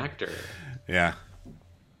Shakespearean actor. Yeah.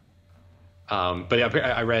 But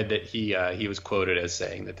yeah, I read that he was quoted as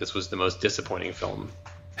saying that this was the most disappointing film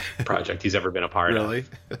project he's ever been a part of. Really?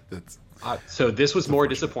 So this was more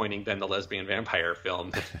disappointing than the lesbian vampire film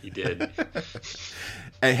that he did.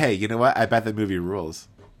 And hey, you know what? I bet the movie rules.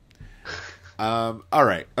 All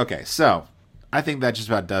right. Okay. So I think that just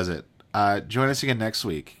about does it. Join us again next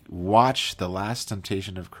week. Watch The Last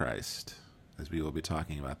Temptation of Christ, as we will be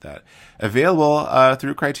talking about that. Available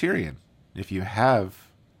through Criterion. If you have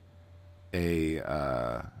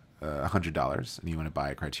 $100 and you want to buy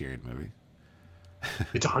a Criterion movie.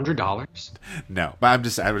 It's $100? No, but I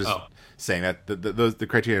was saying that the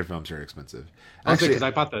Criterion films are expensive. Actually, because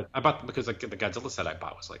I bought because like the Godzilla set I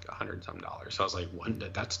bought was like $100 some. So I was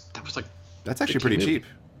like, that's actually pretty cheap.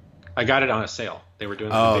 I got it on a sale. They were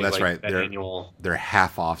doing that's right. Annual. They're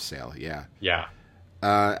half off sale. Yeah. Yeah.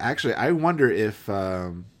 Actually, I wonder if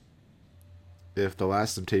The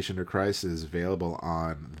Last Temptation of Christ is available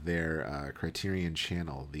on their Criterion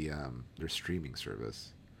channel, their streaming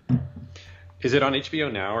service. Is it on HBO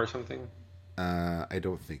Now or something? I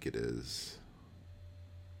don't think it is.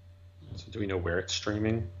 So do we know where it's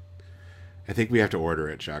streaming? I think we have to order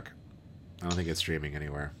it, Chuck. I don't think it's streaming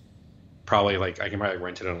anywhere. Probably I can probably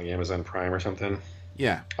rent it on Amazon Prime or something.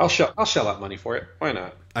 Yeah, I'll shell out money for it. Why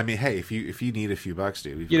not? I mean, hey, if you need a few bucks,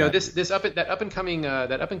 dude. That up and coming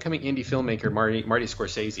indie filmmaker Marty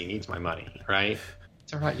Scorsese needs my money, right?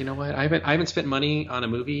 It's all right. You know what? I haven't spent money on a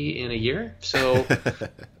movie in a year, so.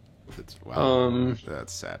 That's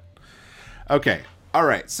sad. Okay, all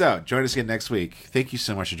right. So join us again next week. Thank you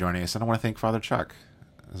so much for joining us, and I want to thank Father Chuck,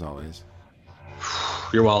 as always.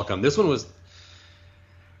 You're welcome. This was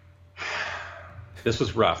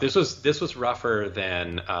rough. This was rougher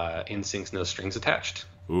than NSYNC's No Strings Attached.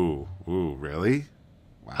 Ooh, really?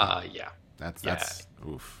 Wow. Yeah. That's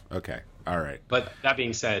oof. Okay. All right. But that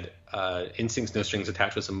being said, NSYNC's No Strings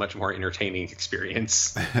Attached was a much more entertaining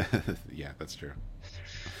experience. Yeah, that's true.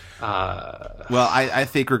 Well, I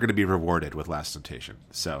think we're going to be rewarded with Last Temptation.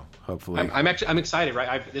 So hopefully, I'm excited.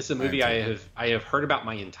 Right, this is a movie I have heard about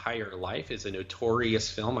my entire life. It's a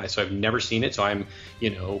notorious film. So I've never seen it. So I'm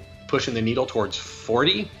pushing the needle towards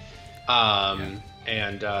 40, and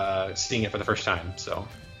seeing it for the first time. So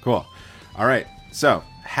cool. All right. So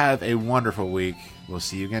have a wonderful week. We'll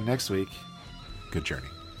see you again next week. Good journey.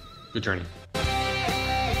 Good journey.